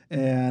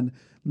 And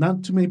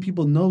not too many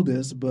people know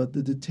this, but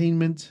the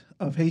detainment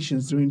of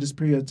Haitians during this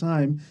period of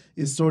time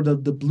is sort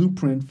of the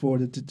blueprint for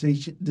the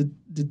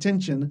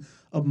detention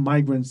of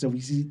migrants that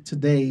we see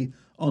today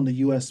on the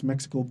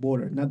U.S.-Mexico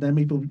border. Not that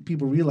many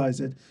people realize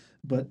it,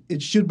 but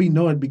it should be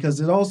noted because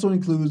it also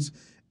includes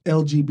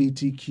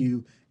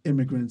LGBTQ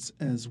immigrants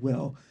as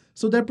well.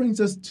 So that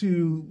brings us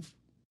to,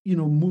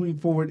 moving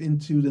forward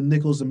into the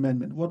Nichols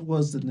Amendment. What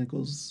was the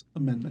Nichols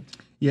Amendment?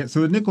 Yeah,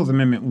 so the Nichols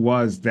Amendment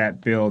was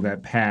that bill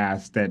that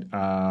passed that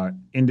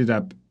ended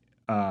up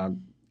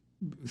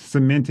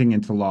cementing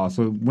into law.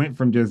 So it went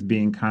from just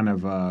being kind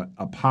of a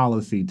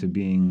policy to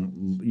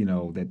being,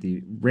 that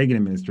the Reagan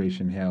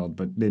administration held,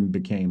 but then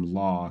became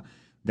law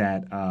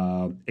that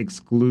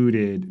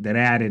that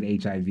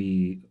added HIV,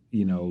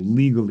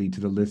 legally to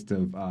the list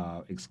of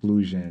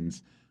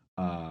exclusions,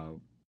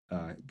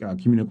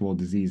 communicable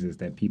diseases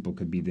that people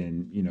could be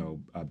then,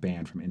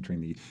 banned from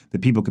entering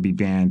that people could be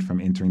banned from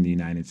entering the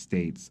United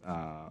States,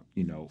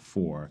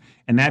 for.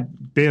 And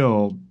that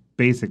bill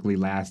basically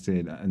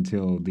lasted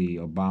until the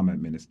Obama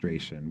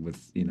administration,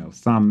 with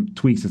some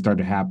tweaks that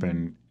started to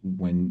happen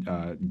when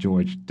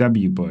George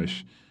W.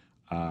 Bush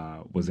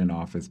was in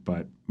office,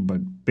 but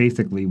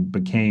basically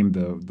became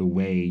the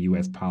way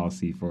U.S.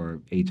 policy for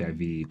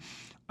HIV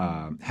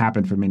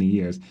happened for many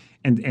years,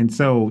 and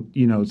so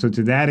so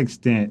to that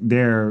extent,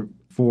 there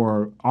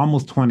for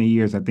almost 20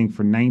 years, I think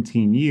for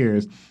 19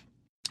 years,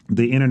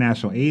 the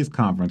International AIDS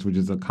Conference, which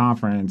is a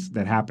conference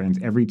that happens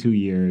every 2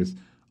 years.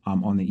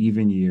 On the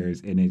even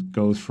years, and it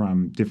goes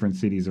from different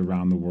cities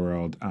around the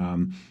world.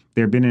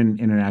 There have been an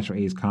International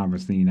AIDS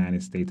Conference in the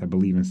United States, I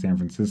believe in San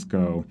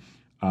Francisco,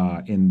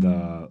 in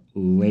the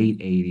late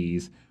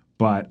 80s,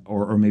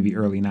 or maybe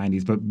early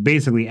 90s. But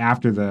basically,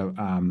 after the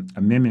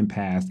amendment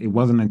passed, it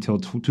wasn't until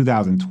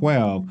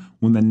 2012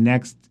 when the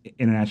next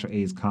International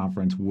AIDS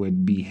Conference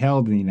would be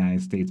held in the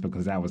United States,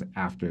 because that was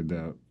after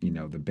the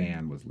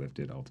ban was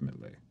lifted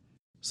ultimately.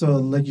 So,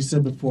 like you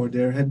said before,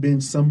 there had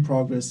been some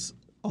progress,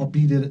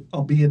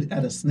 albeit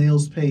at a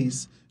snail's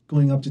pace,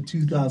 going up to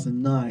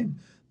 2009.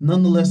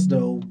 Nonetheless,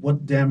 though,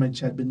 what damage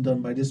had been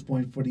done by this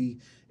point for the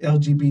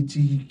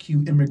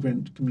LGBTQ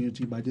immigrant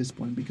community by this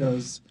point?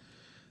 Because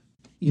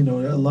a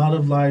lot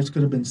of lives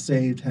could have been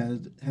saved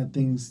had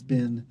things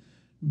been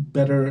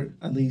better,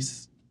 at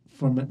least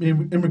from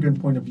an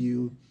immigrant point of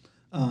view,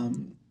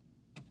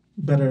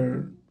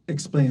 better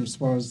explained as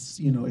far as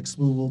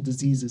excludable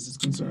diseases is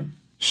concerned.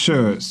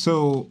 Sure.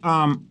 So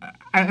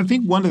I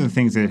think one of the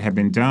things that had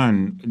been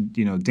done,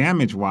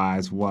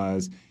 damage-wise,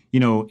 was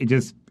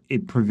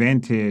it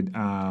prevented,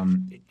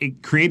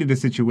 it created a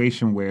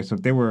situation where, so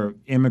if there were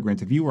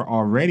immigrants, if you were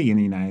already in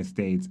the United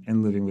States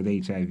and living with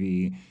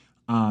HIV,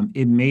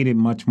 it made it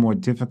much more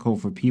difficult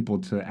for people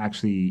to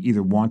actually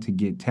either want to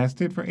get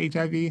tested for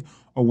HIV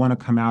or want to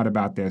come out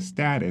about their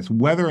status,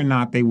 whether or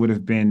not they would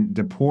have been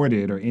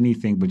deported or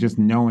anything, but just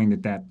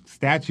knowing that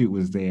statute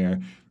was there,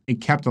 it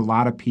kept a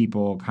lot of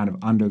people kind of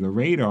under the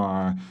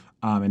radar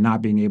and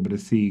not being able to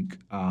seek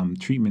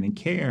treatment and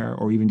care,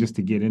 or even just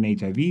to get an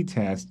HIV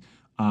test,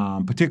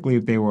 particularly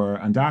if they were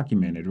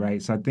undocumented,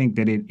 right? So I think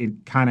that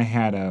it kind of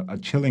had a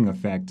chilling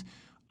effect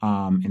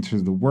in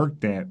terms of the work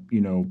that,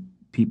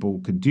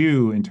 people could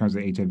do in terms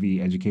of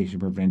HIV education,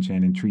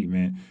 prevention, and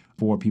treatment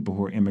for people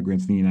who are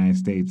immigrants in the United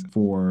States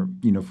for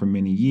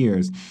many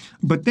years.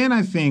 But then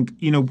I think,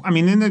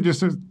 then there are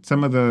just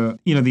some of the,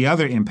 the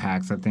other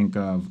impacts, I think,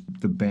 of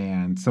the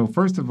ban. So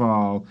first of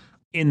all,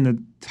 in the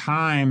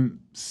time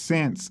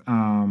since,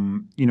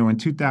 from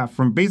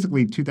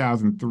basically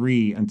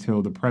 2003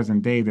 until the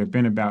present day, there have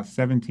been about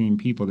 17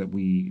 people that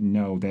we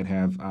know that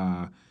have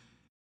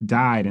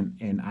died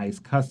in ICE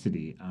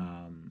custody.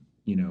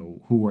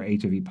 Who were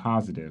HIV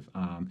positive.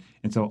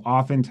 And so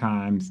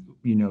oftentimes,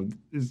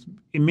 this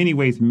in many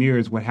ways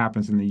mirrors what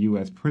happens in the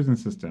U.S. prison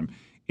system.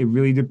 It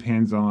really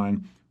depends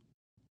on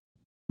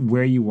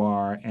where you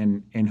are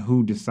and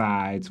who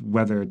decides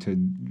whether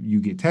you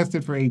get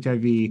tested for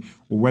HIV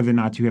or whether or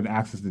not you have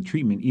access to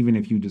treatment, even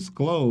if you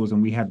disclose.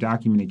 And we have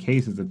documented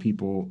cases of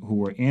people who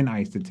were in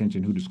ICE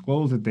detention who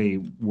disclosed that they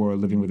were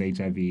living with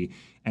HIV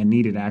and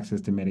needed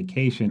access to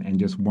medication and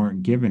just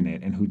weren't given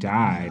it, and who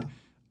died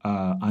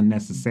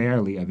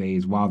unnecessarily of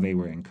AIDS while they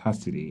were in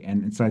custody.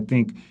 And so I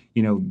think,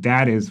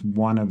 that is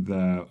one of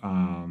the,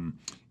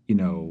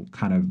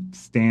 kind of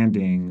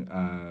standing,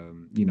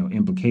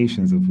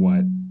 implications of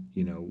what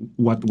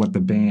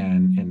the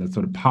ban and the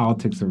sort of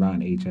politics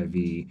around HIV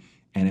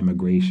and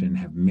immigration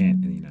have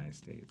meant in the United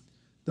States.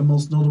 The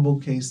most notable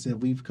case that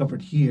we've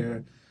covered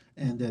here,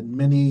 and that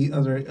many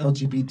other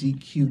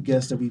LGBTQ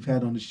guests that we've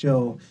had on the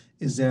show,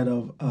 is that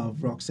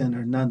of Roxana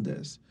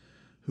Hernandez,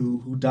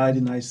 who died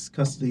in ICE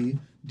custody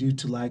due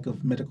to lack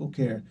of medical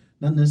care.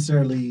 Not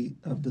necessarily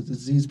of the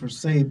disease per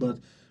se, but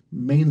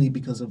mainly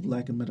because of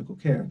lack of medical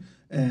care.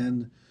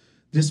 And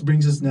this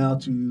brings us now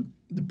to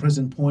the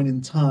present point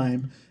in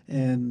time.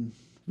 And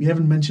we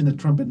haven't mentioned the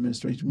Trump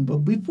administration, but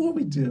before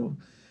we do,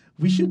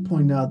 we should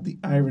point out the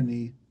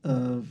irony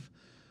of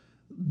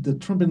the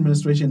Trump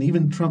administration,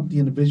 even Trump the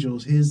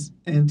individuals, his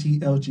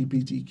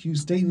anti-LGBTQ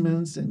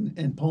statements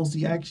and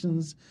policy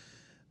actions.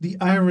 The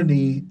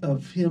irony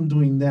of him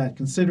doing that,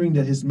 considering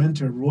that his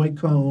mentor, Roy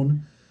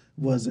Cohn,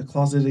 was a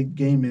closeted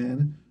gay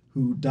man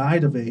who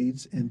died of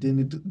AIDS and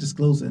didn't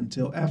disclose it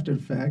until after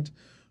the fact,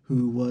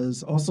 who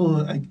was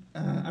also,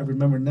 I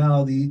remember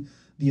now, the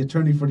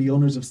attorney for the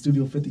owners of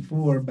Studio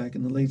 54 back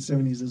in the late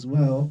 70s as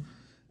well.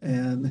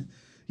 And,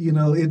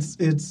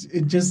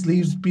 it just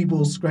leaves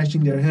people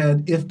scratching their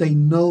head if they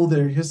know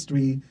their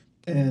history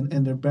and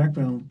their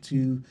background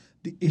to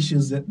the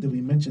issues that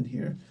we mentioned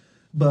here.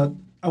 But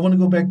I want to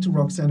go back to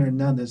Roxana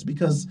Hernandez,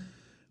 because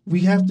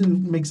we have to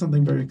make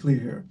something very clear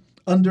here.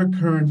 Under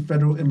current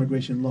federal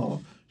immigration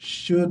law,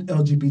 should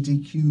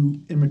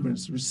LGBTQ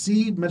immigrants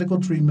receive medical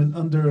treatment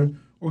under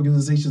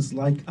organizations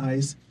like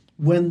ICE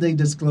when they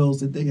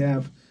disclose that they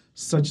have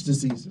such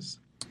diseases?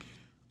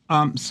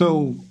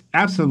 So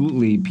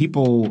absolutely,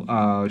 people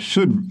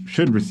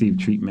should receive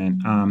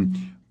treatment.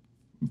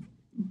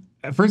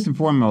 First and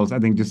foremost, I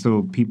think just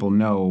so people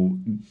know,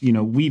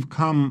 we've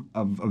come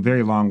a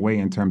very long way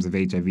in terms of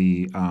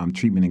HIV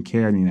treatment and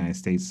care in the United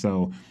States.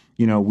 So,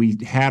 we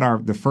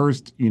had the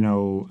first,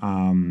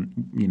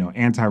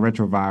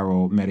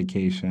 antiretroviral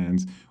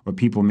medications, or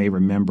people may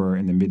remember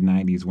in the mid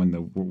 '90s when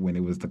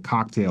it was the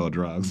cocktail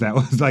drugs. That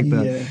was like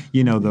the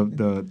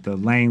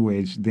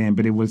language then.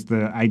 But it was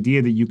the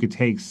idea that you could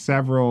take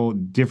several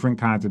different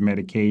kinds of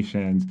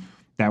medications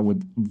that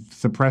would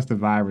suppress the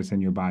virus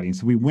in your body. And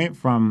so we went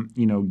from,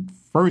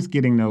 first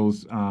getting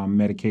those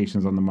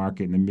medications on the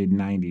market in the mid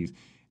 '90s,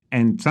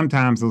 and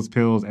sometimes those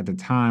pills at the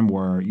time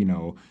were,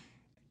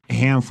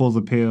 handfuls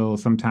of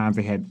pills. Sometimes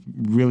they had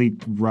really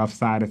rough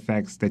side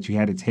effects that you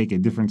had to take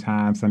at different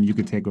times. Some you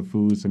could take with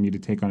food, some you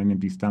had to take on an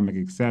empty stomach,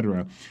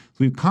 etc. So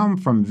we've come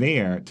from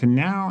there to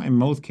now, in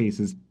most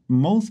cases,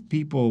 most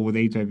people with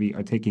HIV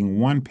are taking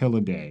one pill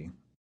a day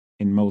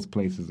in most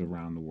places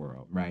around the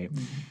world, right?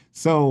 Mm-hmm.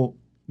 So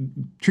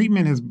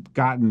treatment has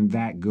gotten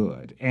that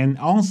good. And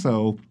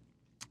also,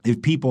 if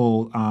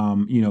people,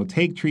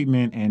 take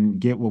treatment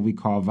and get what we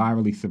call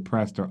virally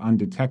suppressed or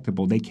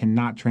undetectable, they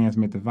cannot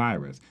transmit the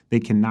virus. They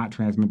cannot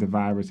transmit the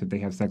virus if they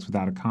have sex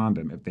without a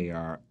condom, if they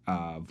are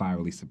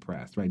virally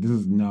suppressed, right? This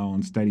is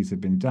known. Studies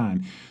have been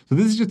done. So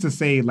this is just to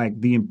say, like,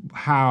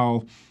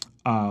 how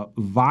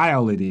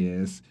vile it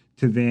is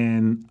to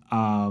then,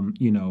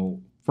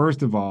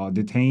 first of all,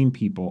 detain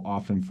people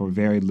often for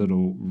very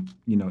little,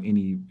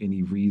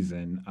 any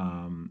reason,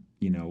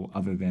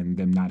 other than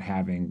them not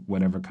having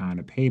whatever kind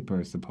of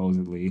paper,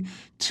 supposedly.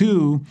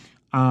 Two,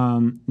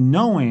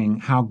 knowing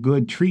how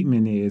good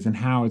treatment is and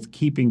how it's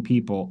keeping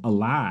people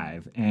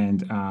alive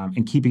and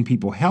keeping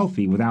people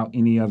healthy without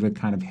any other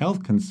kind of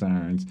health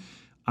concerns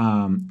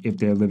if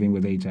they're living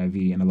with HIV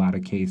in a lot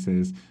of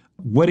cases.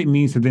 What it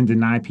means to then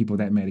deny people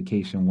that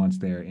medication once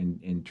they're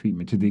in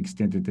treatment to the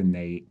extent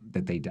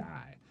that they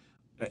die.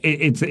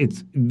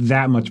 It's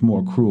that much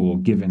more cruel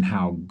given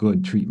how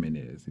good treatment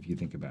is, if you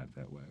think about it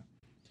that way.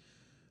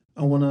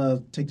 I want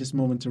to take this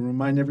moment to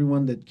remind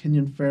everyone that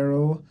Kenyon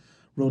Farrow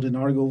wrote an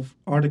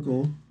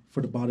article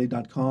for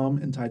thebody.com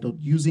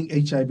entitled "Using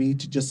HIV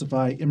to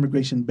Justify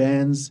Immigration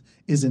Bans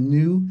Isn't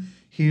New.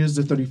 Here's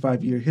the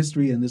 35-year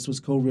history," and this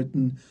was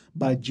co-written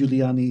by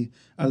Giuliani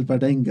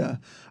Alvarenga.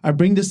 I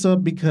bring this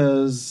up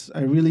because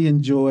I really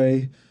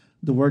enjoy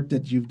the work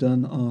that you've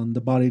done on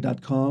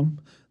thebody.com.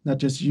 Not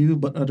just you,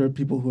 but other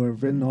people who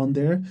have written on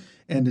there.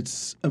 And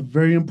it's a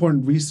very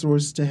important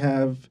resource to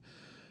have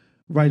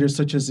writers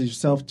such as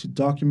yourself to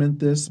document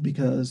this,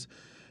 because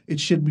it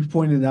should be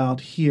pointed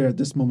out here at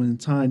this moment in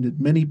time that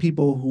many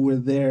people who were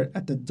there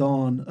at the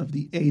dawn of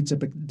the AIDS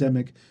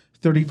epidemic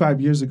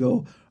 35 years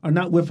ago are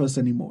not with us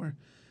anymore.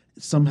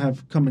 Some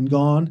have come and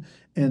gone,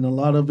 and a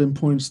lot of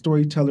important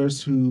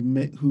storytellers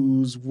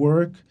whose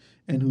work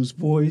and whose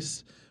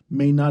voice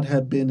may not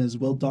have been as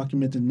well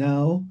documented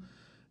now,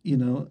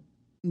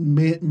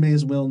 may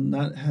as well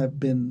not have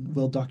been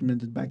well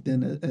documented back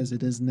then as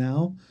it is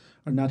now,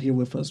 are not here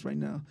with us right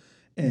now.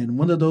 And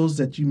one of those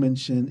that you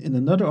mentioned in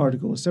another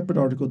article, a separate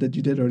article that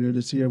you did earlier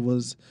this year,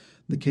 was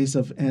the case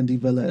of Andy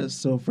Velez.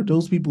 So for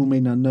those people who may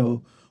not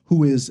know,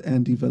 who is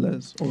Andy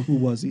Velez, or who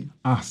was he?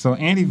 So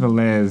Andy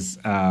Velez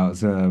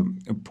was a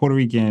Puerto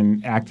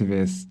Rican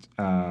activist,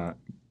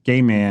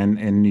 gay man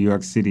in New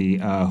York City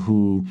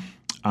who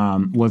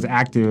was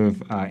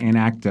active in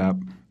ACT UP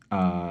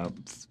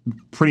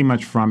pretty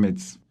much from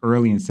its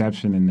early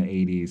inception in the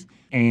 80s.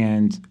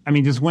 And,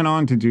 just went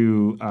on to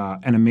do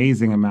an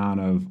amazing amount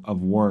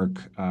of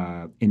work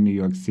in New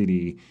York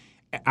City.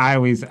 I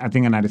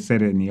think I might have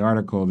said it in the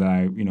article that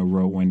I,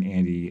 wrote when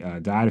Andy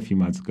died a few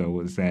months ago,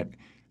 was that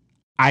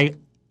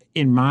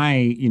in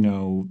my,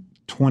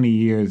 20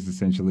 years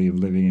essentially of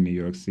living in New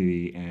York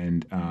City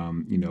and,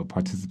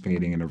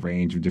 participating in a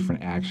range of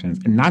different actions,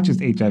 and not just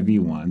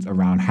HIV ones,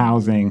 around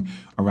housing,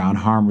 around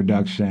harm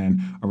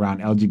reduction,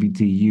 around LGBT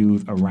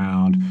youth,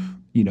 around,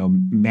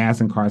 mass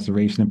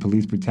incarceration and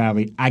police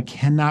brutality. I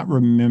cannot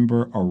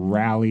remember a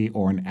rally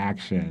or an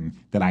action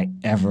that I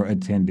ever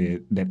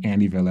attended that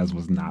Andy Velez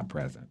was not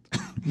present.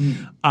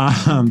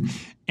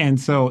 And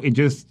so it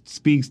just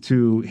speaks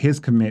to his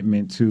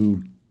commitment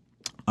to,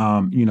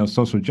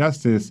 social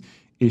justice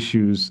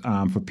issues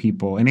for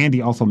people. And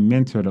Andy also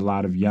mentored a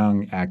lot of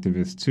young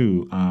activists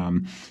too.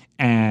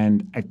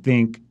 And I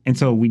think, and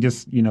so we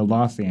just,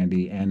 lost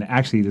Andy. And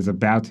actually there's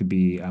about to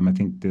be, I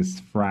think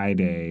this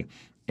Friday,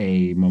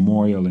 a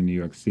memorial in New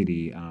York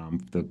City,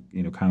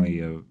 kindly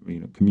a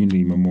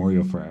community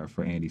memorial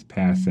for Andy's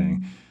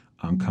passing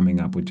coming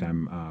up, which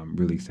I'm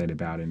really excited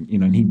about. And,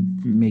 and he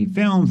made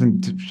films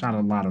and shot a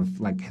lot of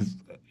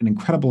an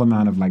incredible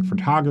amount of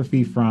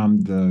photography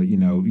from the,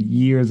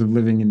 years of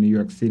living in New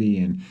York City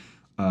and,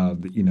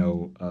 of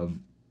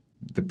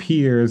the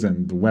piers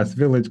and the West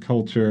Village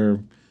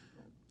culture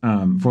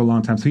for a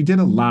long time. So he did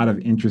a lot of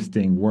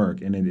interesting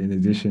work, and in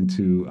addition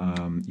to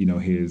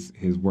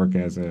his work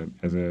as a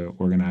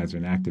organizer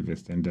and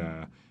activist,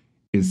 and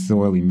is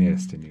sorely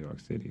missed in New York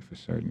City for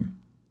certain.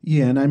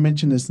 Yeah, and I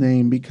mention his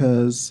name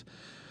because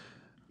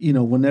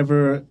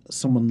whenever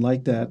someone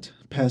like that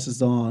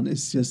passes on,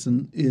 it's just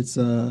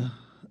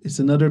it's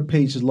another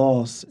page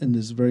lost in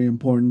this very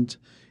important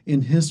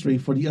in history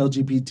for the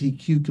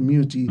LGBTQ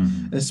community,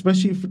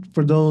 especially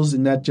for those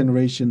in that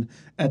generation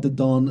at the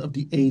dawn of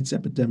the AIDS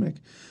epidemic.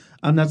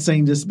 I'm not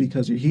saying this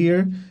because you're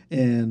here,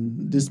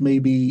 and this may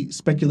be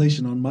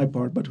speculation on my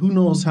part, but who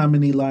knows how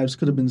many lives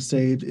could have been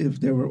saved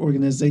if there were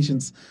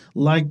organizations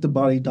like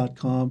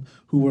thebody.com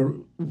who were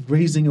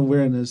raising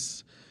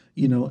awareness,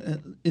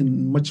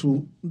 in much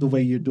the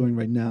way you're doing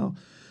right now.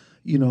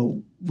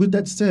 With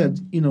that said,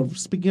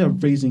 speaking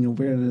of raising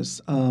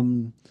awareness,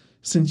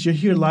 since you're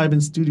here live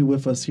in studio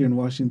with us here in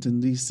Washington,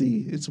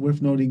 D.C., it's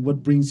worth noting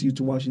what brings you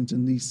to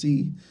Washington,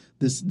 D.C.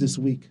 this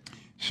week.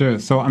 Sure.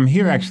 So I'm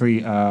here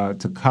actually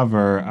to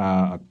cover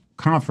a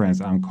conference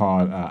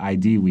called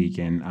ID Week,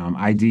 and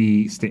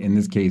in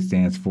this case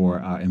stands for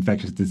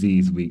Infectious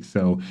Disease Week.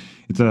 So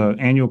it's an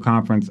annual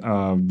conference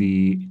of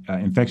the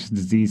Infectious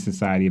Disease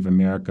Society of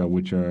America,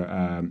 which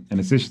are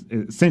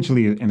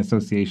essentially an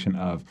association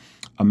of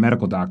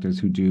medical doctors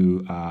who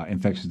do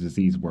infectious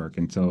disease work.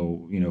 And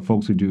so,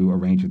 folks who do a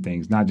range of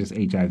things, not just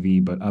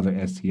HIV, but other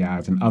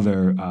STIs and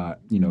other,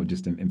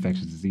 just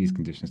infectious disease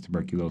conditions,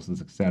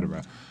 tuberculosis, et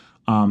cetera.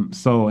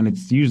 And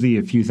it's usually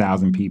a few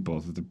thousand people.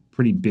 So it's a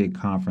pretty big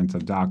conference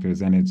of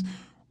doctors. And it's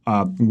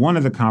one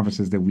of the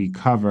conferences that we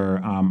cover.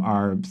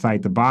 Our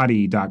site,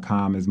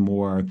 thebody.com, is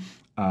more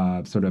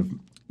sort of,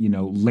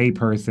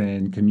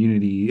 layperson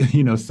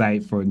community,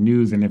 site for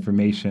news and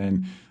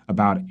information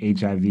about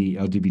HIV,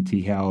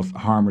 LGBT health,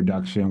 harm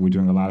reduction. We're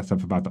doing a lot of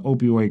stuff about the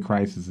opioid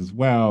crisis as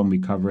well. And we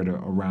cover it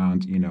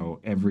around,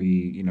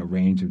 every,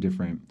 range of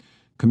different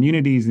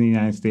communities in the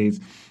United States.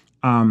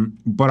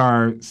 But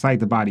our site,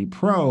 The Body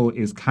Pro,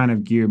 is kind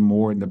of geared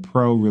more. The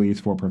pro really is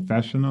for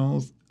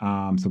professionals,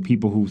 so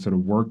people who sort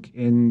of work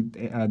in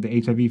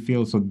the HIV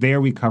field. So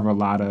there we cover a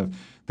lot of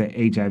the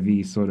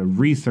HIV sort of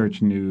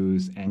research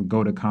news and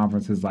go to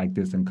conferences like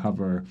this and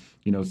cover,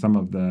 some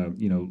of the,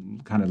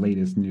 kind of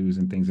latest news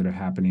and things that are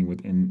happening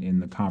in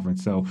the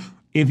conference. So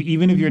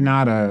even if you're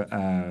not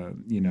a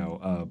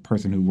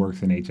person who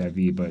works in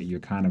HIV, but you're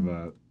kind of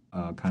a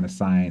kind of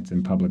science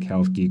and public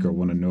health geek or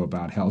want to know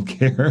about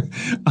healthcare,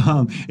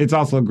 it's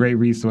also a great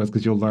resource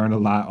because you'll learn a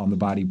lot on the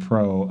Body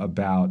Pro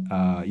about,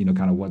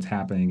 kind of what's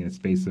happening in a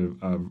space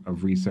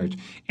of research.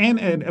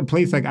 And at a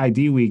place like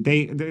ID Week,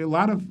 there are a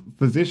lot of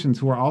physicians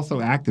who are also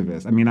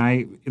activists. I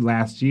mean,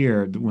 last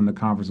year when the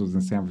conference was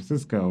in San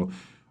Francisco,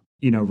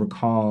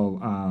 recall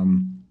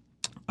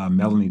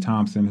Melanie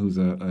Thompson, who's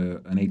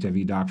an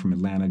HIV doc from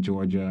Atlanta,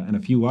 Georgia, and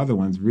a few other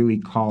ones really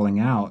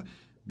calling out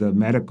the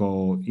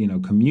medical,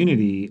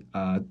 community,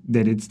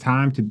 that it's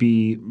time to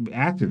be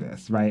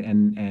activists, right?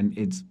 And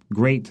it's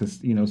great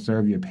to,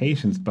 serve your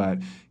patients, but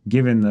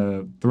given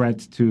the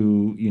threats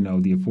to,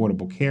 the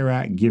Affordable Care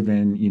Act,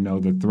 given,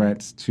 the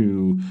threats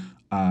to,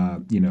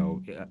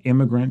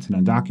 immigrants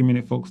and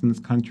undocumented folks in this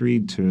country,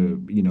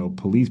 to,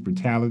 police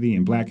brutality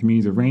in Black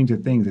communities, a range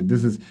of things, that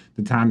this is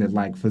the time that,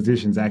 like,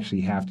 physicians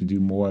actually have to do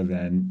more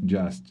than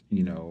just,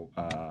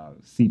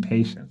 see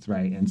patients,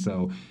 right? And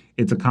so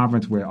it's a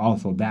conference where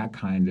also that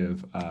kind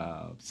of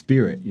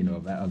spirit,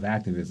 of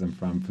activism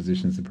from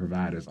physicians and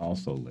providers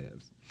also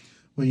lives.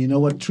 Well, you know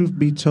what? Truth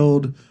be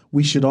told,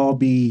 we should all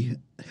be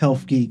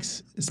health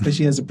geeks,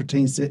 especially as it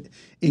pertains to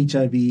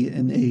HIV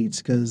and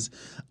AIDS, because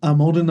I'm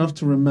old enough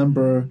to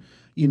remember,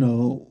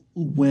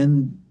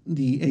 when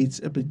the AIDS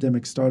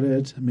epidemic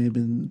started. I may have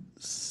been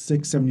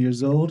 6, 7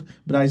 years old,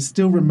 but I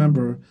still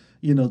remember,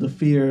 the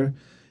fear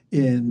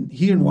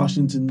here in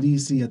Washington,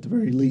 D.C. at the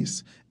very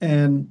least.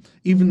 And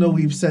even though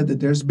we've said that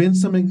there's been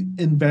some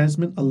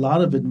advancement, a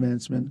lot of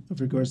advancement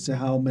with regards to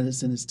how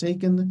medicine is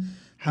taken,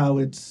 how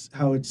it's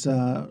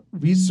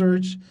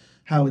researched,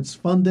 how it's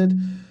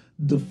funded,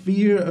 the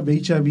fear of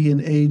HIV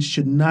and AIDS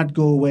should not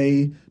go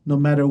away no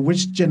matter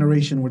which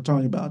generation we're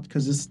talking about,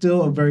 because it's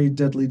still a very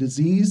deadly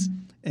disease.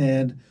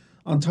 And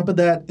on top of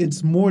that,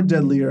 it's more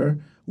deadlier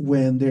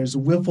when there's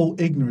willful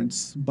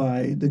ignorance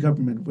by the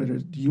government, whether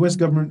the U.S.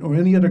 government or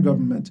any other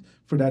government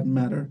for that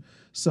matter.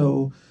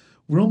 So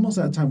we're almost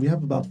out of time. We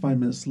have about 5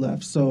 minutes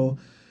left. So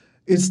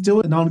it's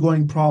still an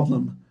ongoing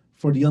problem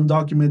for the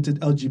undocumented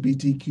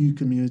LGBTQ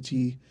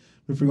community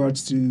with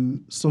regards to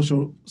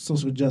social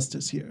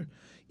justice here.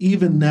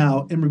 Even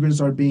now, immigrants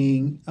are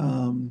being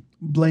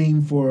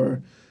blamed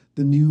for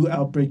the new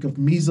outbreak of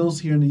measles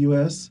here in the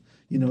U.S.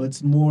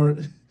 It's more...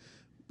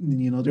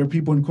 there are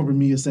people in corporate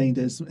media saying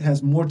this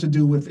has more to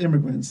do with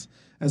immigrants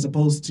as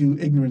opposed to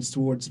ignorance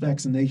towards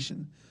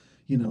vaccination,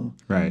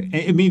 Right.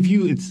 I mean,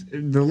 it's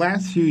the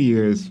last few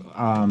years,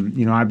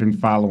 I've been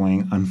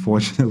following,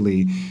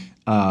 unfortunately,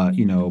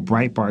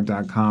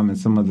 Breitbart.com and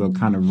some of the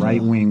kind of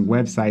right-wing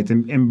websites.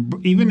 And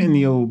even in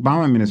the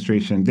Obama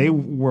administration, they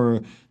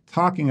were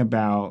talking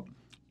about,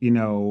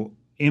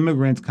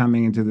 immigrants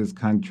coming into this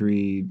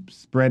country,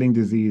 spreading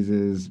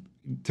diseases,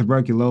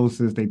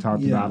 tuberculosis, they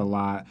talked about a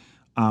lot.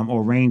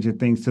 Or range of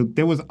things. So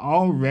there was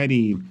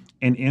already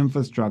an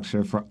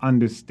infrastructure for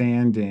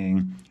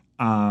understanding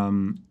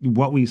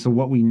what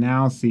we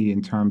now see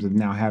in terms of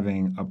now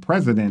having a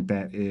president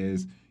that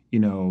is,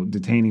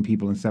 detaining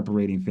people and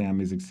separating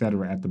families, et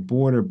cetera, at the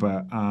border.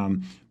 But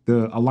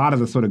a lot of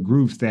the sort of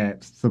groups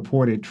that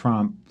supported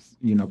Trump's,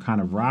 kind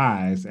of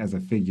rise as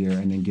a figure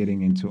and then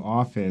getting into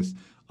office,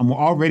 were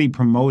already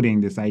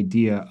promoting this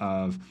idea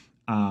of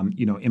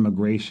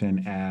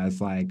immigration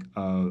as like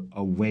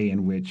a way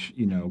in which,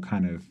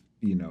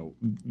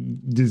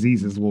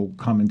 diseases will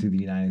come into the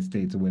United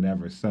States or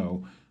whatever.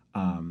 So,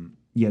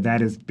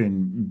 that has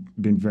been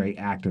very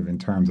active in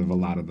terms of a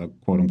lot of the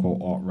quote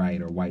unquote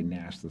alt-right or white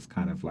nationalist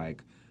kind of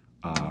like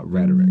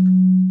rhetoric.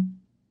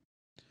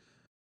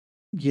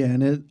 Yeah,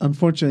 and it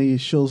unfortunately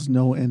it shows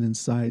no end in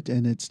sight,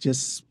 and it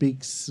just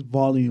speaks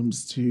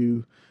volumes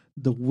to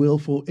the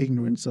willful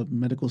ignorance of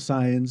medical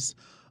science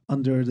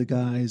under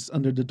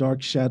the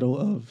dark shadow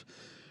of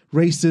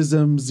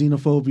racism,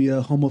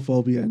 xenophobia,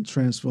 homophobia, and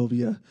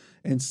transphobia.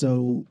 And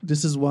so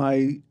this is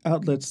why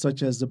outlets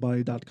such as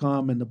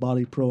thebody.com and the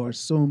Body Pro are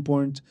so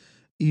important,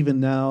 even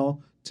now,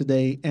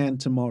 today, and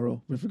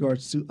tomorrow, with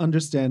regards to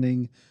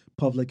understanding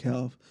public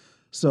health.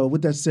 So,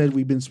 with that said,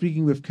 we've been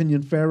speaking with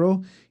Kenyon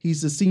Farrell.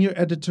 He's the senior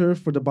editor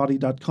for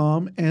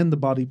thebody.com and the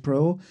Body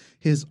Pro.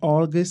 His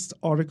August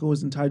article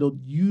is entitled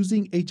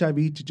Using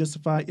HIV to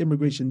Justify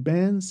Immigration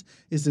Bans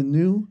is a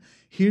New.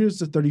 Here's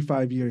the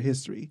 35-year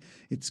history.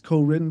 It's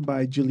co-written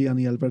by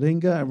Giuliani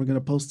Alvarenga, and we're going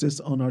to post this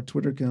on our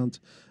Twitter account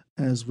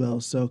as well.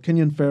 So,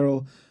 Kenyon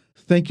Farrell,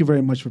 thank you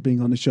very much for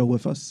being on the show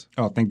with us.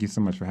 Oh, thank you so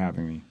much for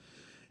having me.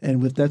 And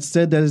with that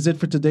said, that is it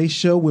for today's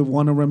show. We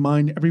want to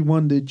remind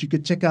everyone that you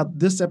could check out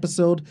this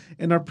episode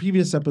and our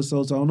previous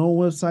episodes on our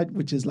website,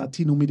 which is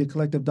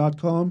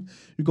LatinoMediaCollective.com.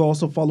 You can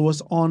also follow us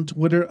on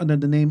Twitter under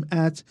the name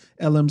at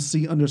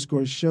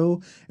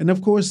LMC_show. And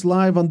of course,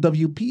 live on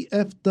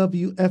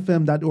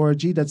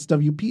WPFWFM.org. That's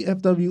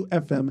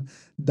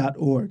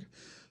WPFWFM.org.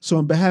 So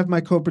on behalf of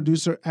my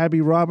co-producer,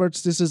 Abby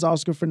Roberts, this is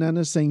Oscar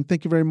Fernandez saying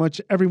thank you very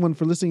much, everyone,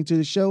 for listening to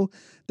the show.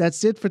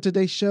 That's it for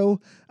today's show.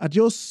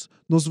 Adios.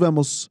 Nos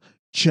vemos.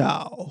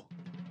 Ciao.